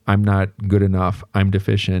being, I'm not good enough, I'm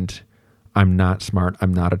deficient, I'm not smart,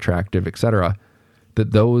 I'm not attractive, etc.,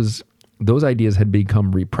 that those ideas had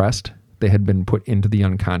become repressed. They had been put into the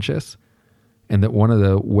unconscious. And that one of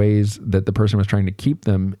the ways that the person was trying to keep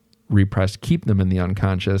them repressed, keep them in the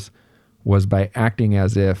unconscious, was by acting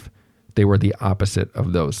as if they were the opposite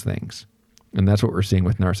of those things. And that's what we're seeing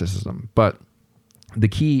with narcissism. But the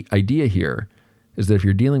key idea here is that if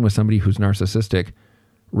you're dealing with somebody who's narcissistic,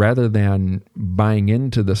 rather than buying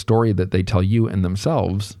into the story that they tell you and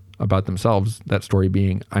themselves about themselves, that story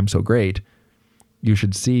being, I'm so great, you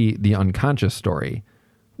should see the unconscious story,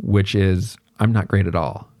 which is, I'm not great at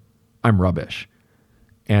all. I'm rubbish.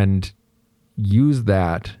 And use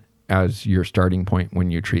that as your starting point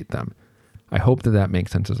when you treat them. I hope that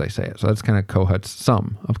makes sense as I say it. So that's kind of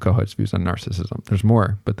some of Kohut's views on narcissism. There's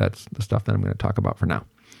more, but that's the stuff that I'm going to talk about for now.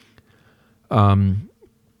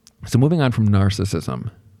 So moving on from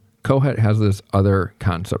narcissism, Kohut has this other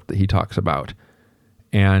concept that he talks about.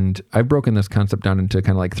 And I've broken this concept down into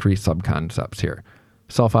kind of like 3 sub-concepts here: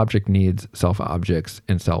 self-object needs, self-objects,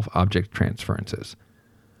 and self-object transferences.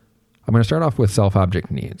 I'm going to start off with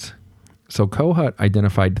self-object needs. So Kohut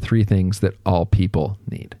identified 3 things that all people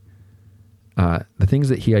need. The things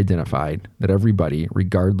that he identified that everybody,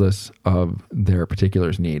 regardless of their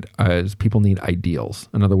particulars, need is people need ideals.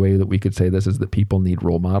 Another way that we could say this is that people need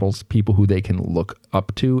role models, people who they can look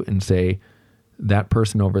up to and say, that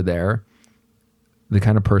person over there, the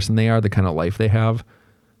kind of person they are, the kind of life they have,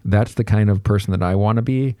 that's the kind of person that I want to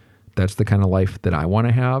be. That's the kind of life that I want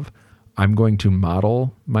to have. I'm going to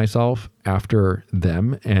model myself after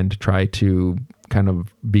them and try to kind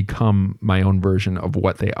of become my own version of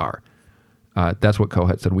what they are. That's what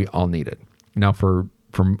Kohut said we all needed. Now, from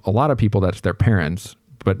a lot of people, that's their parents,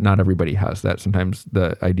 but not everybody has that. Sometimes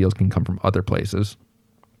the ideals can come from other places.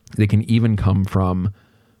 They can even come from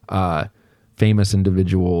famous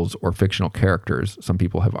individuals or fictional characters, some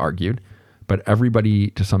people have argued. But everybody,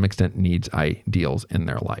 to some extent, needs ideals in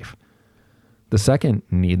their life. The second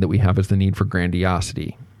need that we have is the need for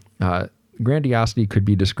grandiosity. Grandiosity could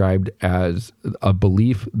be described as a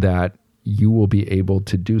belief that you will be able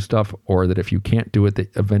to do stuff, or that if you can't do it,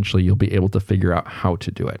 that eventually you'll be able to figure out how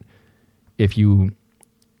to do it. If you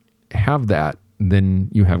have that, then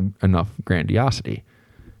you have enough grandiosity.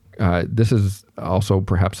 This is also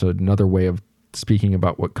perhaps another way of speaking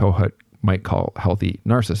about what Kohut might call healthy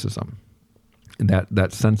narcissism.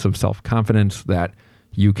 That sense of self-confidence that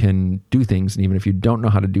you can do things, and even if you don't know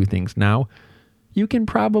how to do things now, you can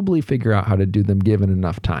probably figure out how to do them given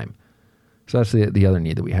enough time. So that's the other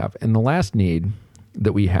need that we have. And the last need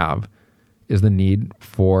that we have is the need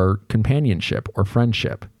for companionship or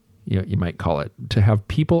friendship, you might call it, to have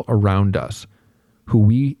people around us who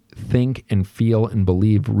we think and feel and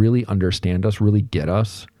believe really understand us, really get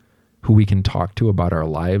us, who we can talk to about our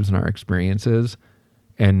lives and our experiences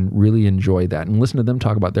and really enjoy that, and listen to them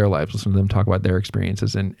talk about their lives, listen to them talk about their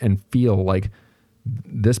experiences, and feel like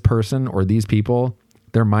this person or these people,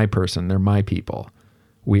 they're my person, they're my people.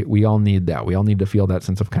 We all need that. We all need to feel that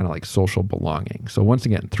sense of kind of like social belonging. So once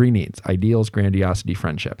again, 3 needs: ideals, grandiosity,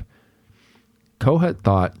 friendship. Kohut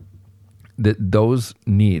thought that those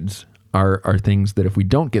needs are things that if we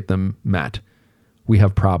don't get them met, we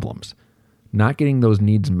have problems. Not getting those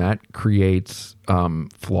needs met creates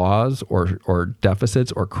flaws or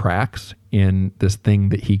deficits or cracks in this thing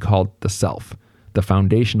that he called the self, the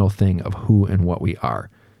foundational thing of who and what we are.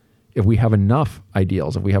 If we have enough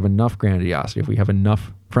ideals, if we have enough grandiosity, if we have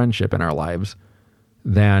enough friendship in our lives,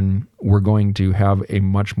 then we're going to have a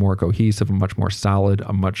much more cohesive, a much more solid,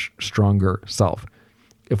 a much stronger self.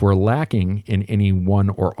 If we're lacking in any one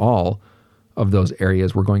or all of those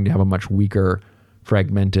areas, we're going to have a much weaker,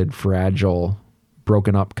 fragmented, fragile,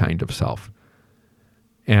 broken up kind of self.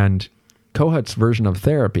 And Kohut's version of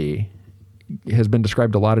therapy has been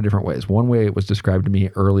described a lot of different ways. One way it was described to me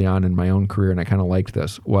early on in my own career, and I kind of liked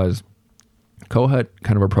this, was Kohut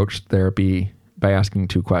kind of approached therapy by asking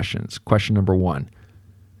 2 questions. Question number 1,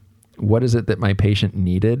 what is it that my patient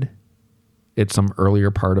needed at some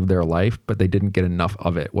earlier part of their life, but they didn't get enough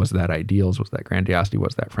of it? Was that ideals? Was that grandiosity?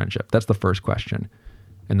 Was that friendship? That's the first question.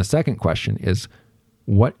 And the second question is,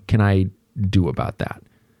 what can I do about that?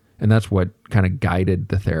 And that's what kind of guided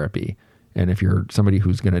the therapy. And if you're somebody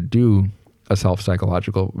who's going to do a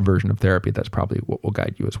self-psychological version of therapy, that's probably what will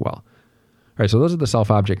guide you as well. All right, so those are the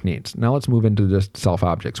self-object needs. Now let's move into just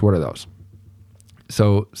self-objects. What are those?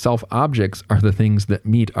 So self-objects are the things that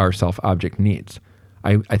meet our self-object needs.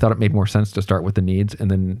 I thought it made more sense to start with the needs and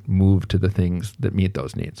then move to the things that meet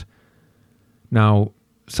those needs. Now,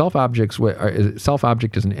 self-object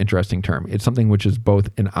is an interesting term. It's something which is both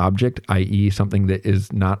an object, i.e. something that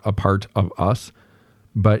is not a part of us,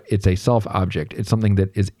 but it's a self-object. It's something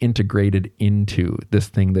that is integrated into this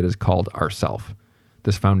thing that is called ourself,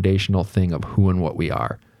 this foundational thing of who and what we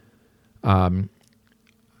are.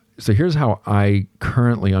 So here's how I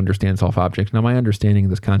currently understand self-objects. Now, my understanding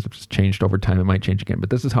of this concept has changed over time. It might change again,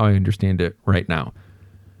 but this is how I understand it right now.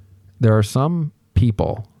 There are some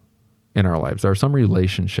people in our lives, there are some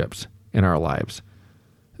relationships in our lives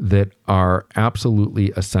that are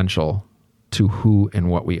absolutely essential to who and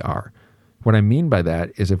what we are. What I mean by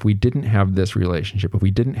that is if we didn't have this relationship, if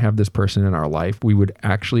we didn't have this person in our life, we would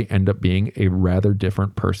actually end up being a rather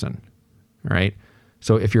different person, right?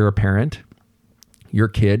 So if you're a parent, your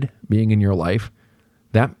kid being in your life,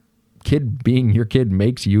 that kid being your kid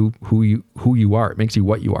makes you who you are. It makes you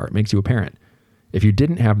what you are. It makes you a parent. If you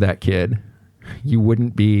didn't have that kid, you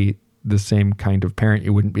wouldn't be the same kind of parent.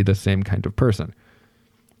 You wouldn't be the same kind of person.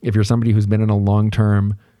 If you're somebody who's been in a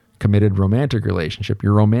long-term committed romantic relationship,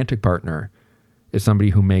 your romantic partner is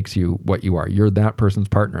somebody who makes you what you are. You're that person's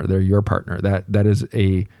partner. They're your partner. That is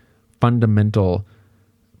a fundamental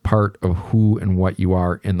part of who and what you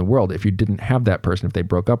are in the world. If you didn't have that person, if they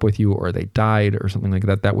broke up with you or they died or something like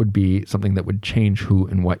that, that would be something that would change who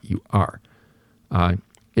and what you are.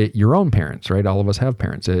 Your own parents, right? All of us have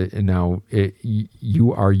parents.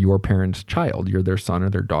 You are your parent's child. You're their son or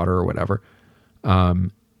their daughter or whatever.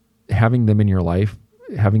 Having them in your life,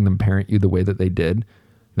 having them parent you the way that they did,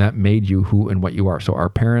 that made you who and what you are. So our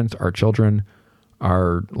parents, our children,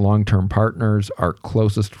 our long-term partners, our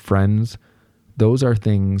closest friends, those are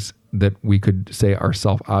things that we could say are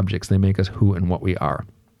self-objects. They make us who and what we are.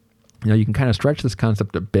 Now, you can kind of stretch this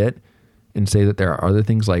concept a bit and say that there are other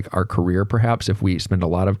things like our career, perhaps. If we spend a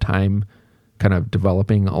lot of time kind of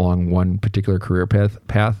developing along one particular career path,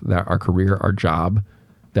 that our career, our job,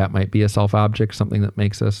 that might be a self-object, something that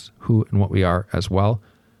makes us who and what we are as well.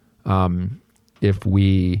 If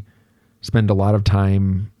we spend a lot of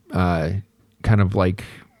time kind of like,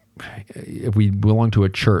 if we belong to a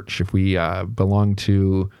church, if we belong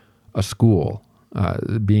to a school,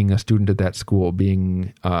 being a student at that school,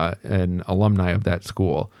 being an alumni of that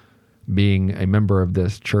school, being a member of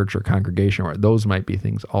this church or congregation, or those might be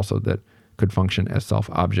things also that could function as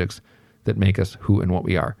self-objects that make us who and what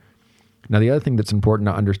we are. Now, the other thing that's important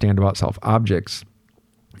to understand about self-objects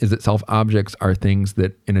is that self-objects are things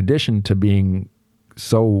that, in addition to being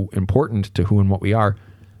so important to who and what we are,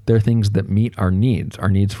 they're things that meet our needs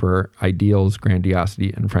for ideals,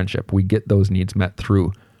 grandiosity, and friendship. We get those needs met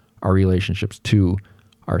through our relationships to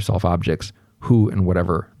our self-objects, who and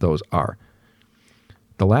whatever those are.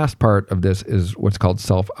 The last part of this is what's called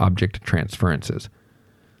self-object transferences.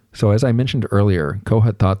 So as I mentioned earlier,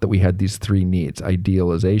 Kohut thought that we had these 3 needs: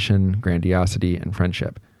 idealization, grandiosity, and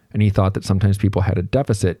friendship. And he thought that sometimes people had a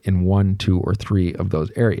deficit in 1, 2, or 3 of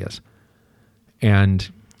those areas.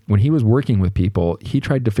 And when he was working with people, he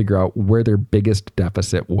tried to figure out where their biggest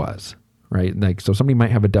deficit was, right? Like, so somebody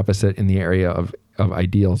might have a deficit in the area of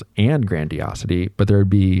ideals and grandiosity, but there would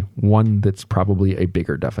be one that's probably a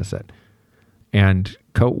bigger deficit. And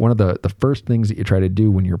one of the first things that you try to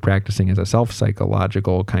do when you're practicing as a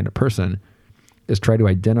self-psychological kind of person is try to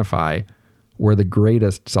identify where the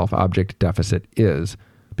greatest self-object deficit is,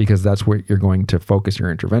 because that's where you're going to focus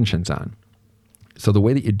your interventions on. So the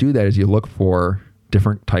way that you do that is you look for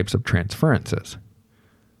different types of transferences.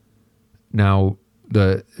 Now,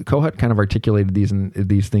 the Kohut kind of articulated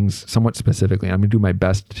these things somewhat specifically. I'm going to do my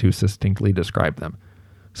best to succinctly describe them.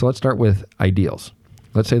 So let's start with ideals.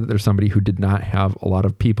 Let's say that there's somebody who did not have a lot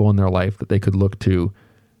of people in their life that they could look to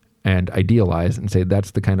and idealize and say,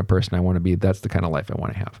 that's the kind of person I want to be. That's the kind of life I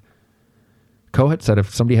want to have. Kohut said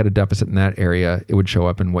if somebody had a deficit in that area, it would show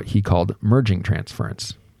up in what he called merging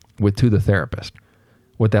transference to the therapist.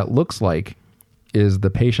 What that looks like is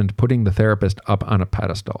the patient putting the therapist up on a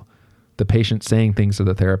pedestal. The patient saying things to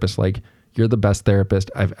the therapist like, you're the best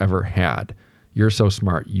therapist I've ever had. You're so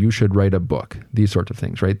smart. You should write a book. These sorts of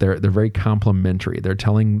things, right? They're very complimentary. They're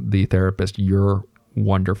telling the therapist, you're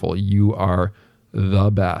wonderful. You are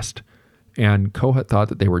the best. And Kohut thought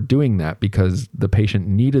that they were doing that because the patient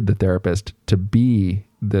needed the therapist to be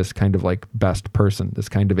this kind of like best person, this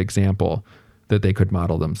kind of example that they could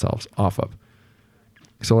model themselves off of.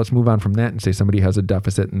 So let's move on from that and say somebody has a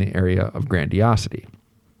deficit in the area of grandiosity.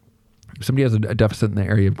 If somebody has a deficit in the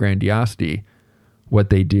area of grandiosity, what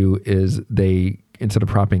they do is they, instead of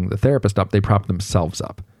propping the therapist up, they prop themselves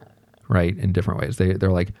up, right? In different ways.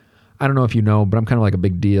 They're like, I don't know if you know, but I'm kind of like a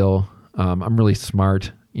big deal. I'm really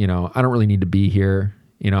smart. I don't really need to be here.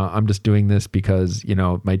 I'm just doing this because,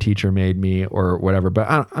 my teacher made me or whatever, but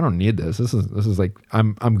I don't need this. This is like,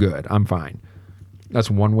 I'm good. I'm fine.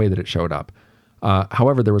 That's one way that it showed up.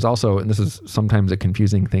 However, there was also, and this is sometimes a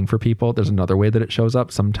confusing thing for people, there's another way that it shows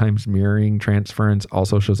up. Sometimes mirroring transference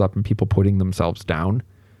also shows up in people putting themselves down.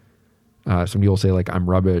 Somebody will say like, I'm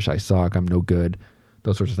rubbish, I suck, I'm no good,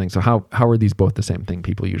 those sorts of things. So how are these both the same thing?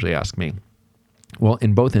 People usually ask me. Well,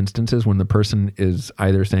 in both instances, when the person is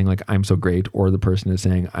either saying like, I'm so great, or the person is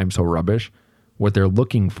saying, I'm so rubbish, what they're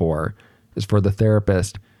looking for is for the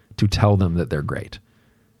therapist to tell them that they're great.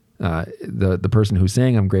 The person who's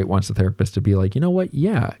saying I'm great wants the therapist to be like, you know what?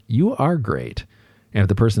 Yeah, you are great. And if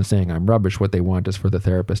the person's saying I'm rubbish, what they want is for the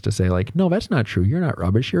therapist to say like, no, that's not true. You're not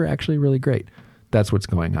rubbish. You're actually really great. That's what's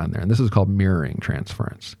going on there. And this is called mirroring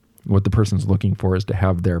transference. What the person's looking for is to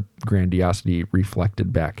have their grandiosity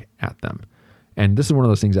reflected back at them. And this is one of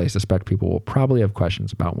those things I suspect people will probably have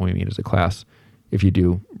questions about when we meet as a class. If you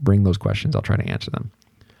do, bring those questions. I'll try to answer them.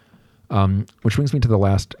 Which brings me to the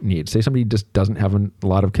last need. Say somebody just doesn't have a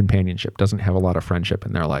lot of companionship, doesn't have a lot of friendship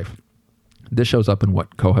in their life. This shows up in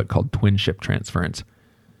what Kohut called twinship transference.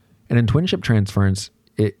 And in twinship transference,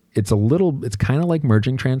 it's kind of like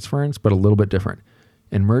merging transference, but a little bit different.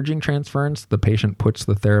 In merging transference, the patient puts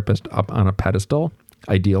the therapist up on a pedestal,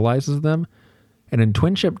 idealizes them. And in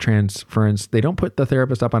twinship transference, they don't put the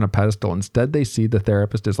therapist up on a pedestal. Instead, they see the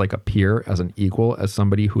therapist as like a peer, as an equal, as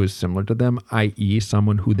somebody who is similar to them, i.e.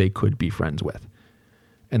 someone who they could be friends with.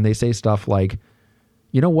 And they say stuff like,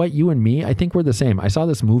 you know what, you and me, I think we're the same. I saw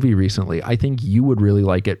this movie recently. I think you would really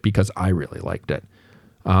like it because I really liked it.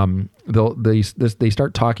 They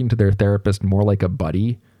start talking to their therapist more like a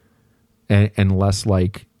buddy and less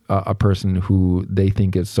like a person who they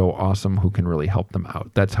think is so awesome who can really help them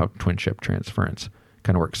out. That's how twinship transference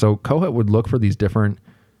kind of works. So Kohut would look for these different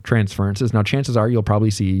transferences. Now, chances are you'll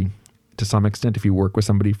probably see, to some extent, if you work with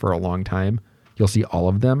somebody for a long time, you'll see all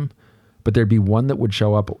of them, but there'd be one that would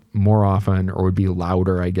show up more often or would be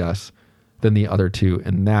louder, I guess, than the other two.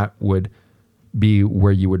 And that would be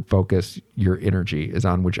where you would focus your energy, is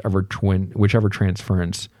on whichever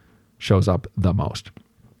transference shows up the most.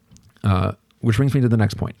 Which brings me to the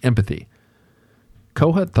next point, empathy.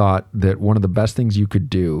 Kohut thought that one of the best things you could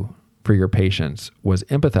do for your patients was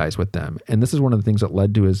empathize with them. And this is one of the things that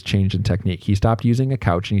led to his change in technique. He stopped using a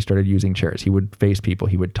couch and he started using chairs. He would face people.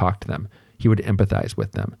 He would talk to them. He would empathize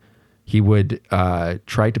with them. He would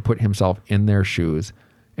try to put himself in their shoes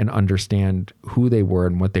and understand who they were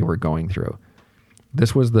and what they were going through.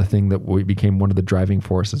 This was the thing that became one of the driving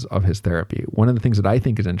forces of his therapy. One of the things that I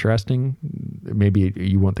think is interesting, maybe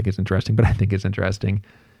you won't think it's interesting, but I think it's interesting,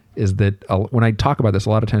 is that when I talk about this, a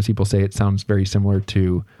lot of times people say it sounds very similar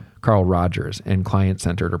to Carl Rogers and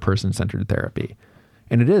client-centered or person-centered therapy.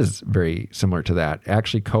 And it is very similar to that.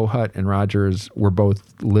 Actually, Kohut and Rogers were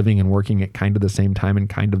both living and working at kind of the same time and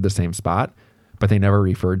kind of the same spot, but they never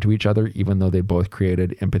referred to each other, even though they both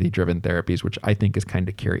created empathy-driven therapies, which I think is kind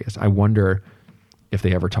of curious. I wonder if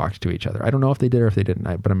they ever talked to each other. I don't know if they did or if they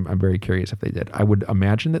didn't, but I'm very curious if they did. I would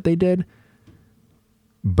imagine that they did,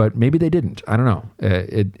 but maybe they didn't. I don't know.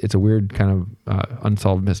 It's a weird kind of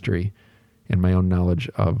unsolved mystery and my own knowledge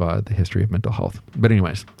of the history of mental health. But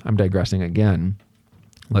anyways, I'm digressing again.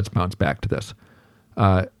 Let's bounce back to this.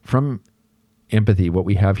 From empathy, what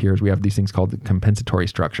we have here is we have these things called compensatory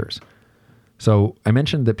structures. So I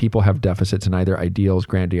mentioned that people have deficits in either ideals,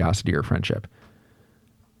 grandiosity, or friendship.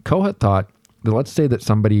 Kohut thought that let's say that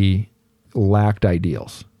somebody lacked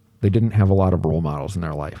ideals. They didn't have a lot of role models in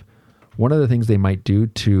their life. One of the things they might do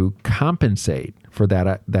to compensate for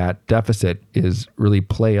that deficit is really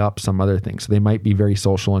play up some other things. So they might be very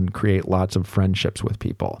social and create lots of friendships with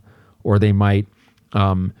people, or they might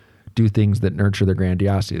do things that nurture their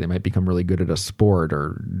grandiosity. They might become really good at a sport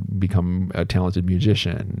or become a talented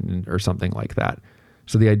musician or something like that.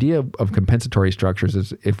 So the idea of compensatory structures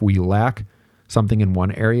is if we lack something in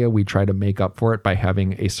one area, we try to make up for it by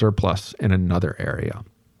having a surplus in another area.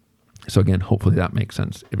 So again, hopefully that makes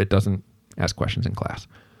sense. If it doesn't, ask questions in class.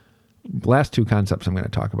 Last two concepts I'm going to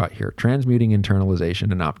talk about here, transmuting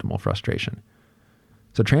internalization and optimal frustration.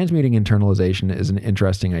 So transmuting internalization is an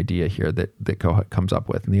interesting idea here that Kohut comes up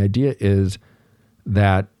with. And the idea is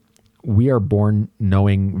that we are born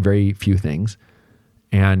knowing very few things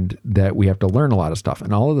and that we have to learn a lot of stuff.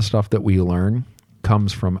 And all of the stuff that we learn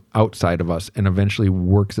comes from outside of us and eventually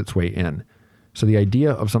works its way in. So the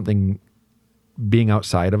idea of something being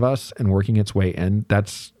outside of us and working its way in,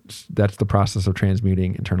 that's the process of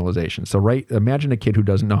transmuting internalization. So imagine a kid who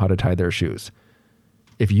doesn't know how to tie their shoes.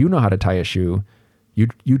 If you know how to tie a shoe,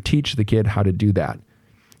 you teach the kid how to do that.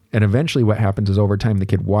 And eventually what happens is over time, the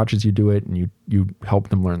kid watches you do it and you help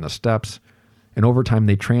them learn the steps. And over time,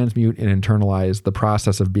 they transmute and internalize the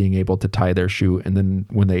process of being able to tie their shoe. And then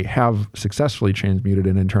when they have successfully transmuted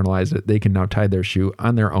and internalized it, they can now tie their shoe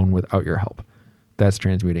on their own without your help. That's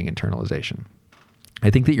transmuting internalization. I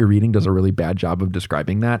think that your reading does a really bad job of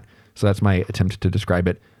describing that. So that's my attempt to describe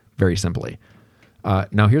it very simply.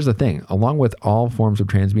 Now, here's the thing. Along with all forms of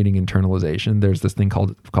transmuting internalization, there's this thing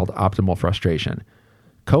called optimal frustration.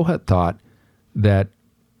 Kohut thought that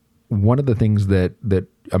one of the things that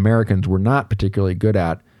Americans were not particularly good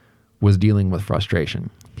at was dealing with frustration.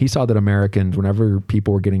 He saw that Americans, whenever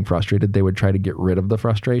people were getting frustrated, they would try to get rid of the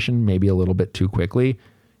frustration maybe a little bit too quickly.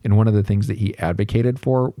 And one of the things that he advocated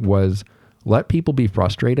for was let people be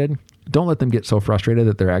frustrated. Don't let them get so frustrated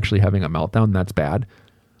that they're actually having a meltdown. That's bad.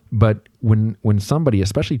 But when somebody,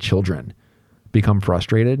 especially children, become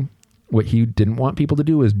frustrated, what he didn't want people to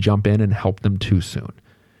do is jump in and help them too soon.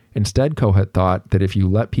 Instead, Kohut thought that if you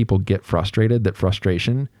let people get frustrated, that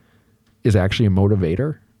frustration is actually a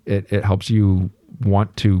motivator. It helps you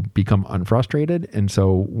want to become unfrustrated. And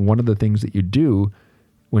so one of the things that you do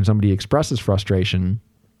when somebody expresses frustration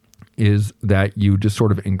is that you just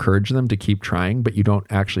sort of encourage them to keep trying, but you don't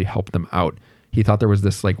actually help them out. He thought there was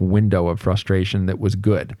this like window of frustration that was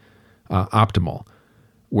good, optimal,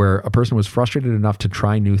 where a person was frustrated enough to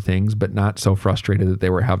try new things, but not so frustrated that they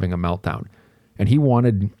were having a meltdown. And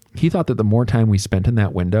he thought that the more time we spent in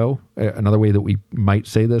that window, another way that we might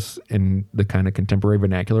say this in the kind of contemporary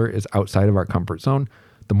vernacular is outside of our comfort zone.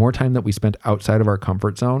 The more time that we spent outside of our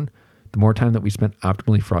comfort zone, the more time that we spent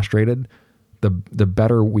optimally frustrated, the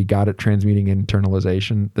better we got at transmuting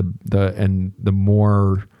internalization, the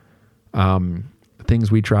more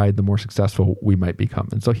things we tried, the more successful we might become.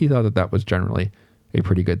 And so he thought that was generally a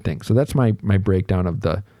pretty good thing. So that's my breakdown of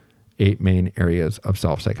the 8 main areas of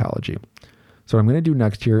self-psychology. So what I'm going to do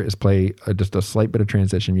next here is play just a slight bit of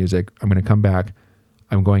transition music. I'm going to come back.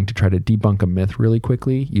 I'm going to try to debunk a myth really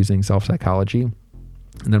quickly using self-psychology. And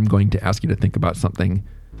then I'm going to ask you to think about something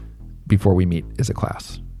before we meet as a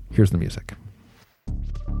class. Here's the music.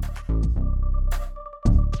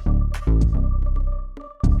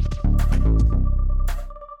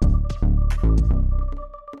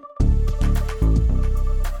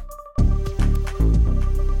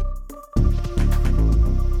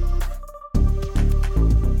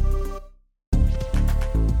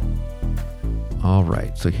 All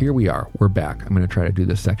right, so here we are. We're back. I'm going to try to do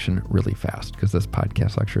this section really fast because this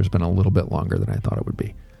podcast lecture has been a little bit longer than I thought it would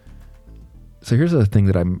be. So here's the thing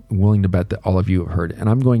that I'm willing to bet that all of you have heard, and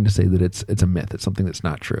I'm going to say that it's a myth. It's something that's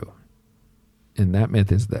not true. And that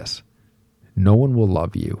myth is this: no one will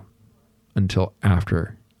love you until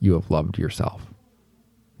after you have loved yourself.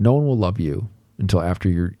 No one will love you until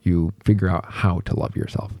after you figure out how to love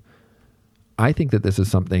yourself. I think that this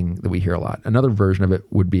is something that we hear a lot. Another version of it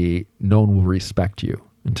would be no one will respect you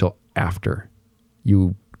until after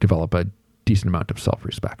you develop a decent amount of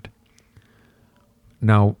self-respect.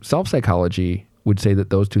 Now, self-psychology would say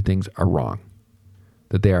that those two things are wrong,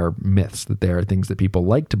 that they are myths, that they are things that people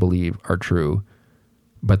like to believe are true,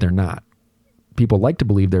 but they're not. People like to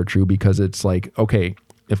believe they're true because it's like, okay,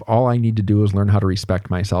 if all I need to do is learn how to respect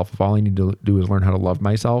myself, if all I need to do is learn how to love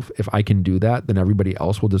myself, if I can do that, then everybody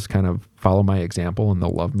else will just kind of follow my example and they'll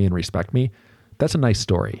love me and respect me. That's a nice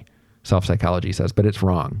story, self-psychology says, but it's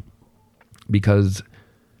wrong. Because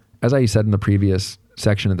as I said in the previous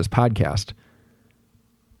section of this podcast,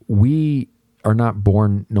 we are not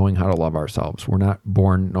born knowing how to love ourselves. We're not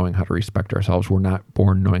born knowing how to respect ourselves. We're not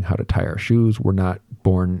born knowing how to tie our shoes. We're not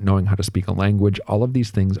born knowing how to speak a language. All of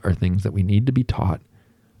these things are things that we need to be taught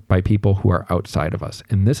by people who are outside of us.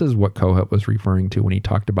 And this is what Kohut was referring to when he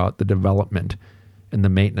talked about the development and the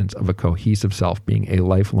maintenance of a cohesive self being a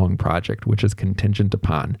lifelong project, which is contingent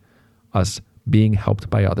upon us being helped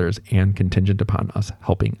by others and contingent upon us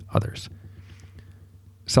helping others.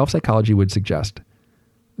 Self-psychology would suggest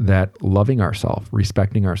that loving ourselves,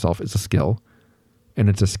 respecting ourselves is a skill, and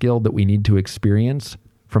it's a skill that we need to experience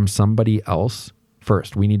from somebody else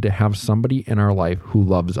first. We need to have somebody in our life who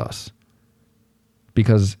loves us,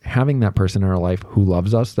 because having that person in our life who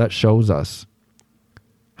loves us, that shows us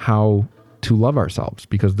how to love ourselves,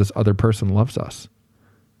 because this other person loves us.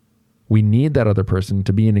 We need that other person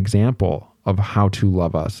to be an example of how to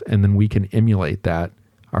love us, and then we can emulate that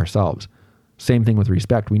ourselves. Same thing with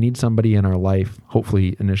respect. We need somebody in our life,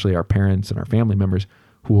 hopefully initially our parents and our family members,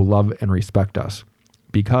 who will love and respect us.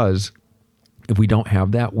 Because if we don't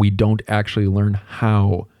have that, we don't actually learn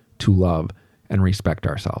how to love and respect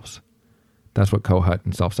ourselves. That's what Kohut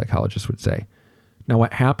and self-psychologists would say. Now,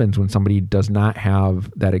 what happens when somebody does not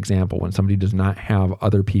have that example, when somebody does not have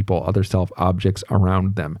other people, other self-objects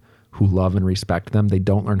around them who love and respect them, they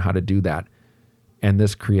don't learn how to do that. And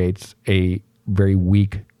this creates a very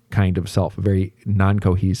weak kind of self, a very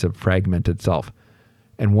non-cohesive, fragmented self.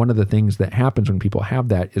 And one of the things that happens when people have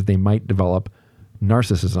that is they might develop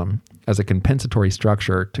narcissism as a compensatory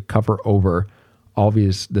structure to cover over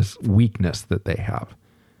this weakness that they have.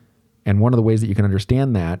 And one of the ways that you can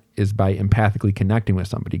understand that is by empathically connecting with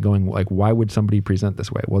somebody, going like, why would somebody present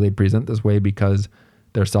this way? Well, they'd present this way because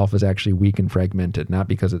their self is actually weak and fragmented, not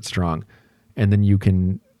because it's strong. And then you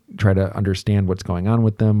can try to understand what's going on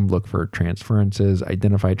with them, look for transferences,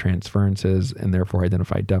 identify transferences, and therefore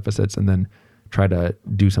identify deficits, and then try to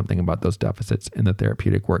do something about those deficits in the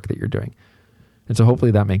therapeutic work that you're doing. And so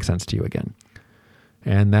hopefully that makes sense to you again.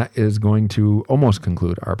 And that is going to almost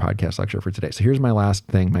conclude our podcast lecture for today. So here's my last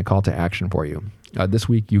thing, my call to action for you. This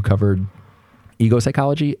week you covered ego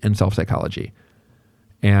psychology and self-psychology.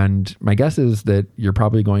 And my guess is that you're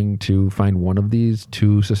probably going to find one of these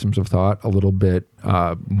two systems of thought a little bit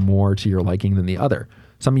more to your liking than the other.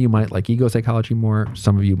 Some of you might like ego psychology more.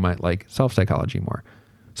 Some of you might like self-psychology more.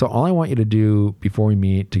 So all I want you to do before we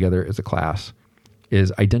meet together as a class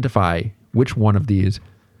is identify which one of these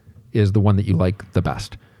is the one that you like the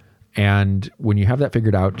best. And when you have that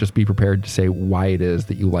figured out, just be prepared to say why it is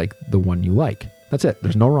that you like the one you like. That's it.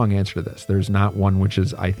 There's no wrong answer to this. There's not one which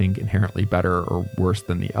is, I think, inherently better or worse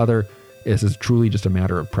than the other. This is truly just a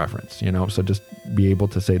matter of preference, So just be able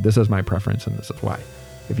to say, this is my preference and this is why.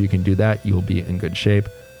 If you can do that, you'll be in good shape.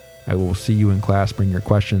 I will see you in class. Bring your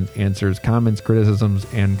questions, answers, comments, criticisms,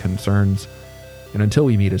 and concerns. And until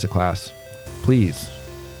we meet as a class, please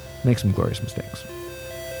make some glorious mistakes.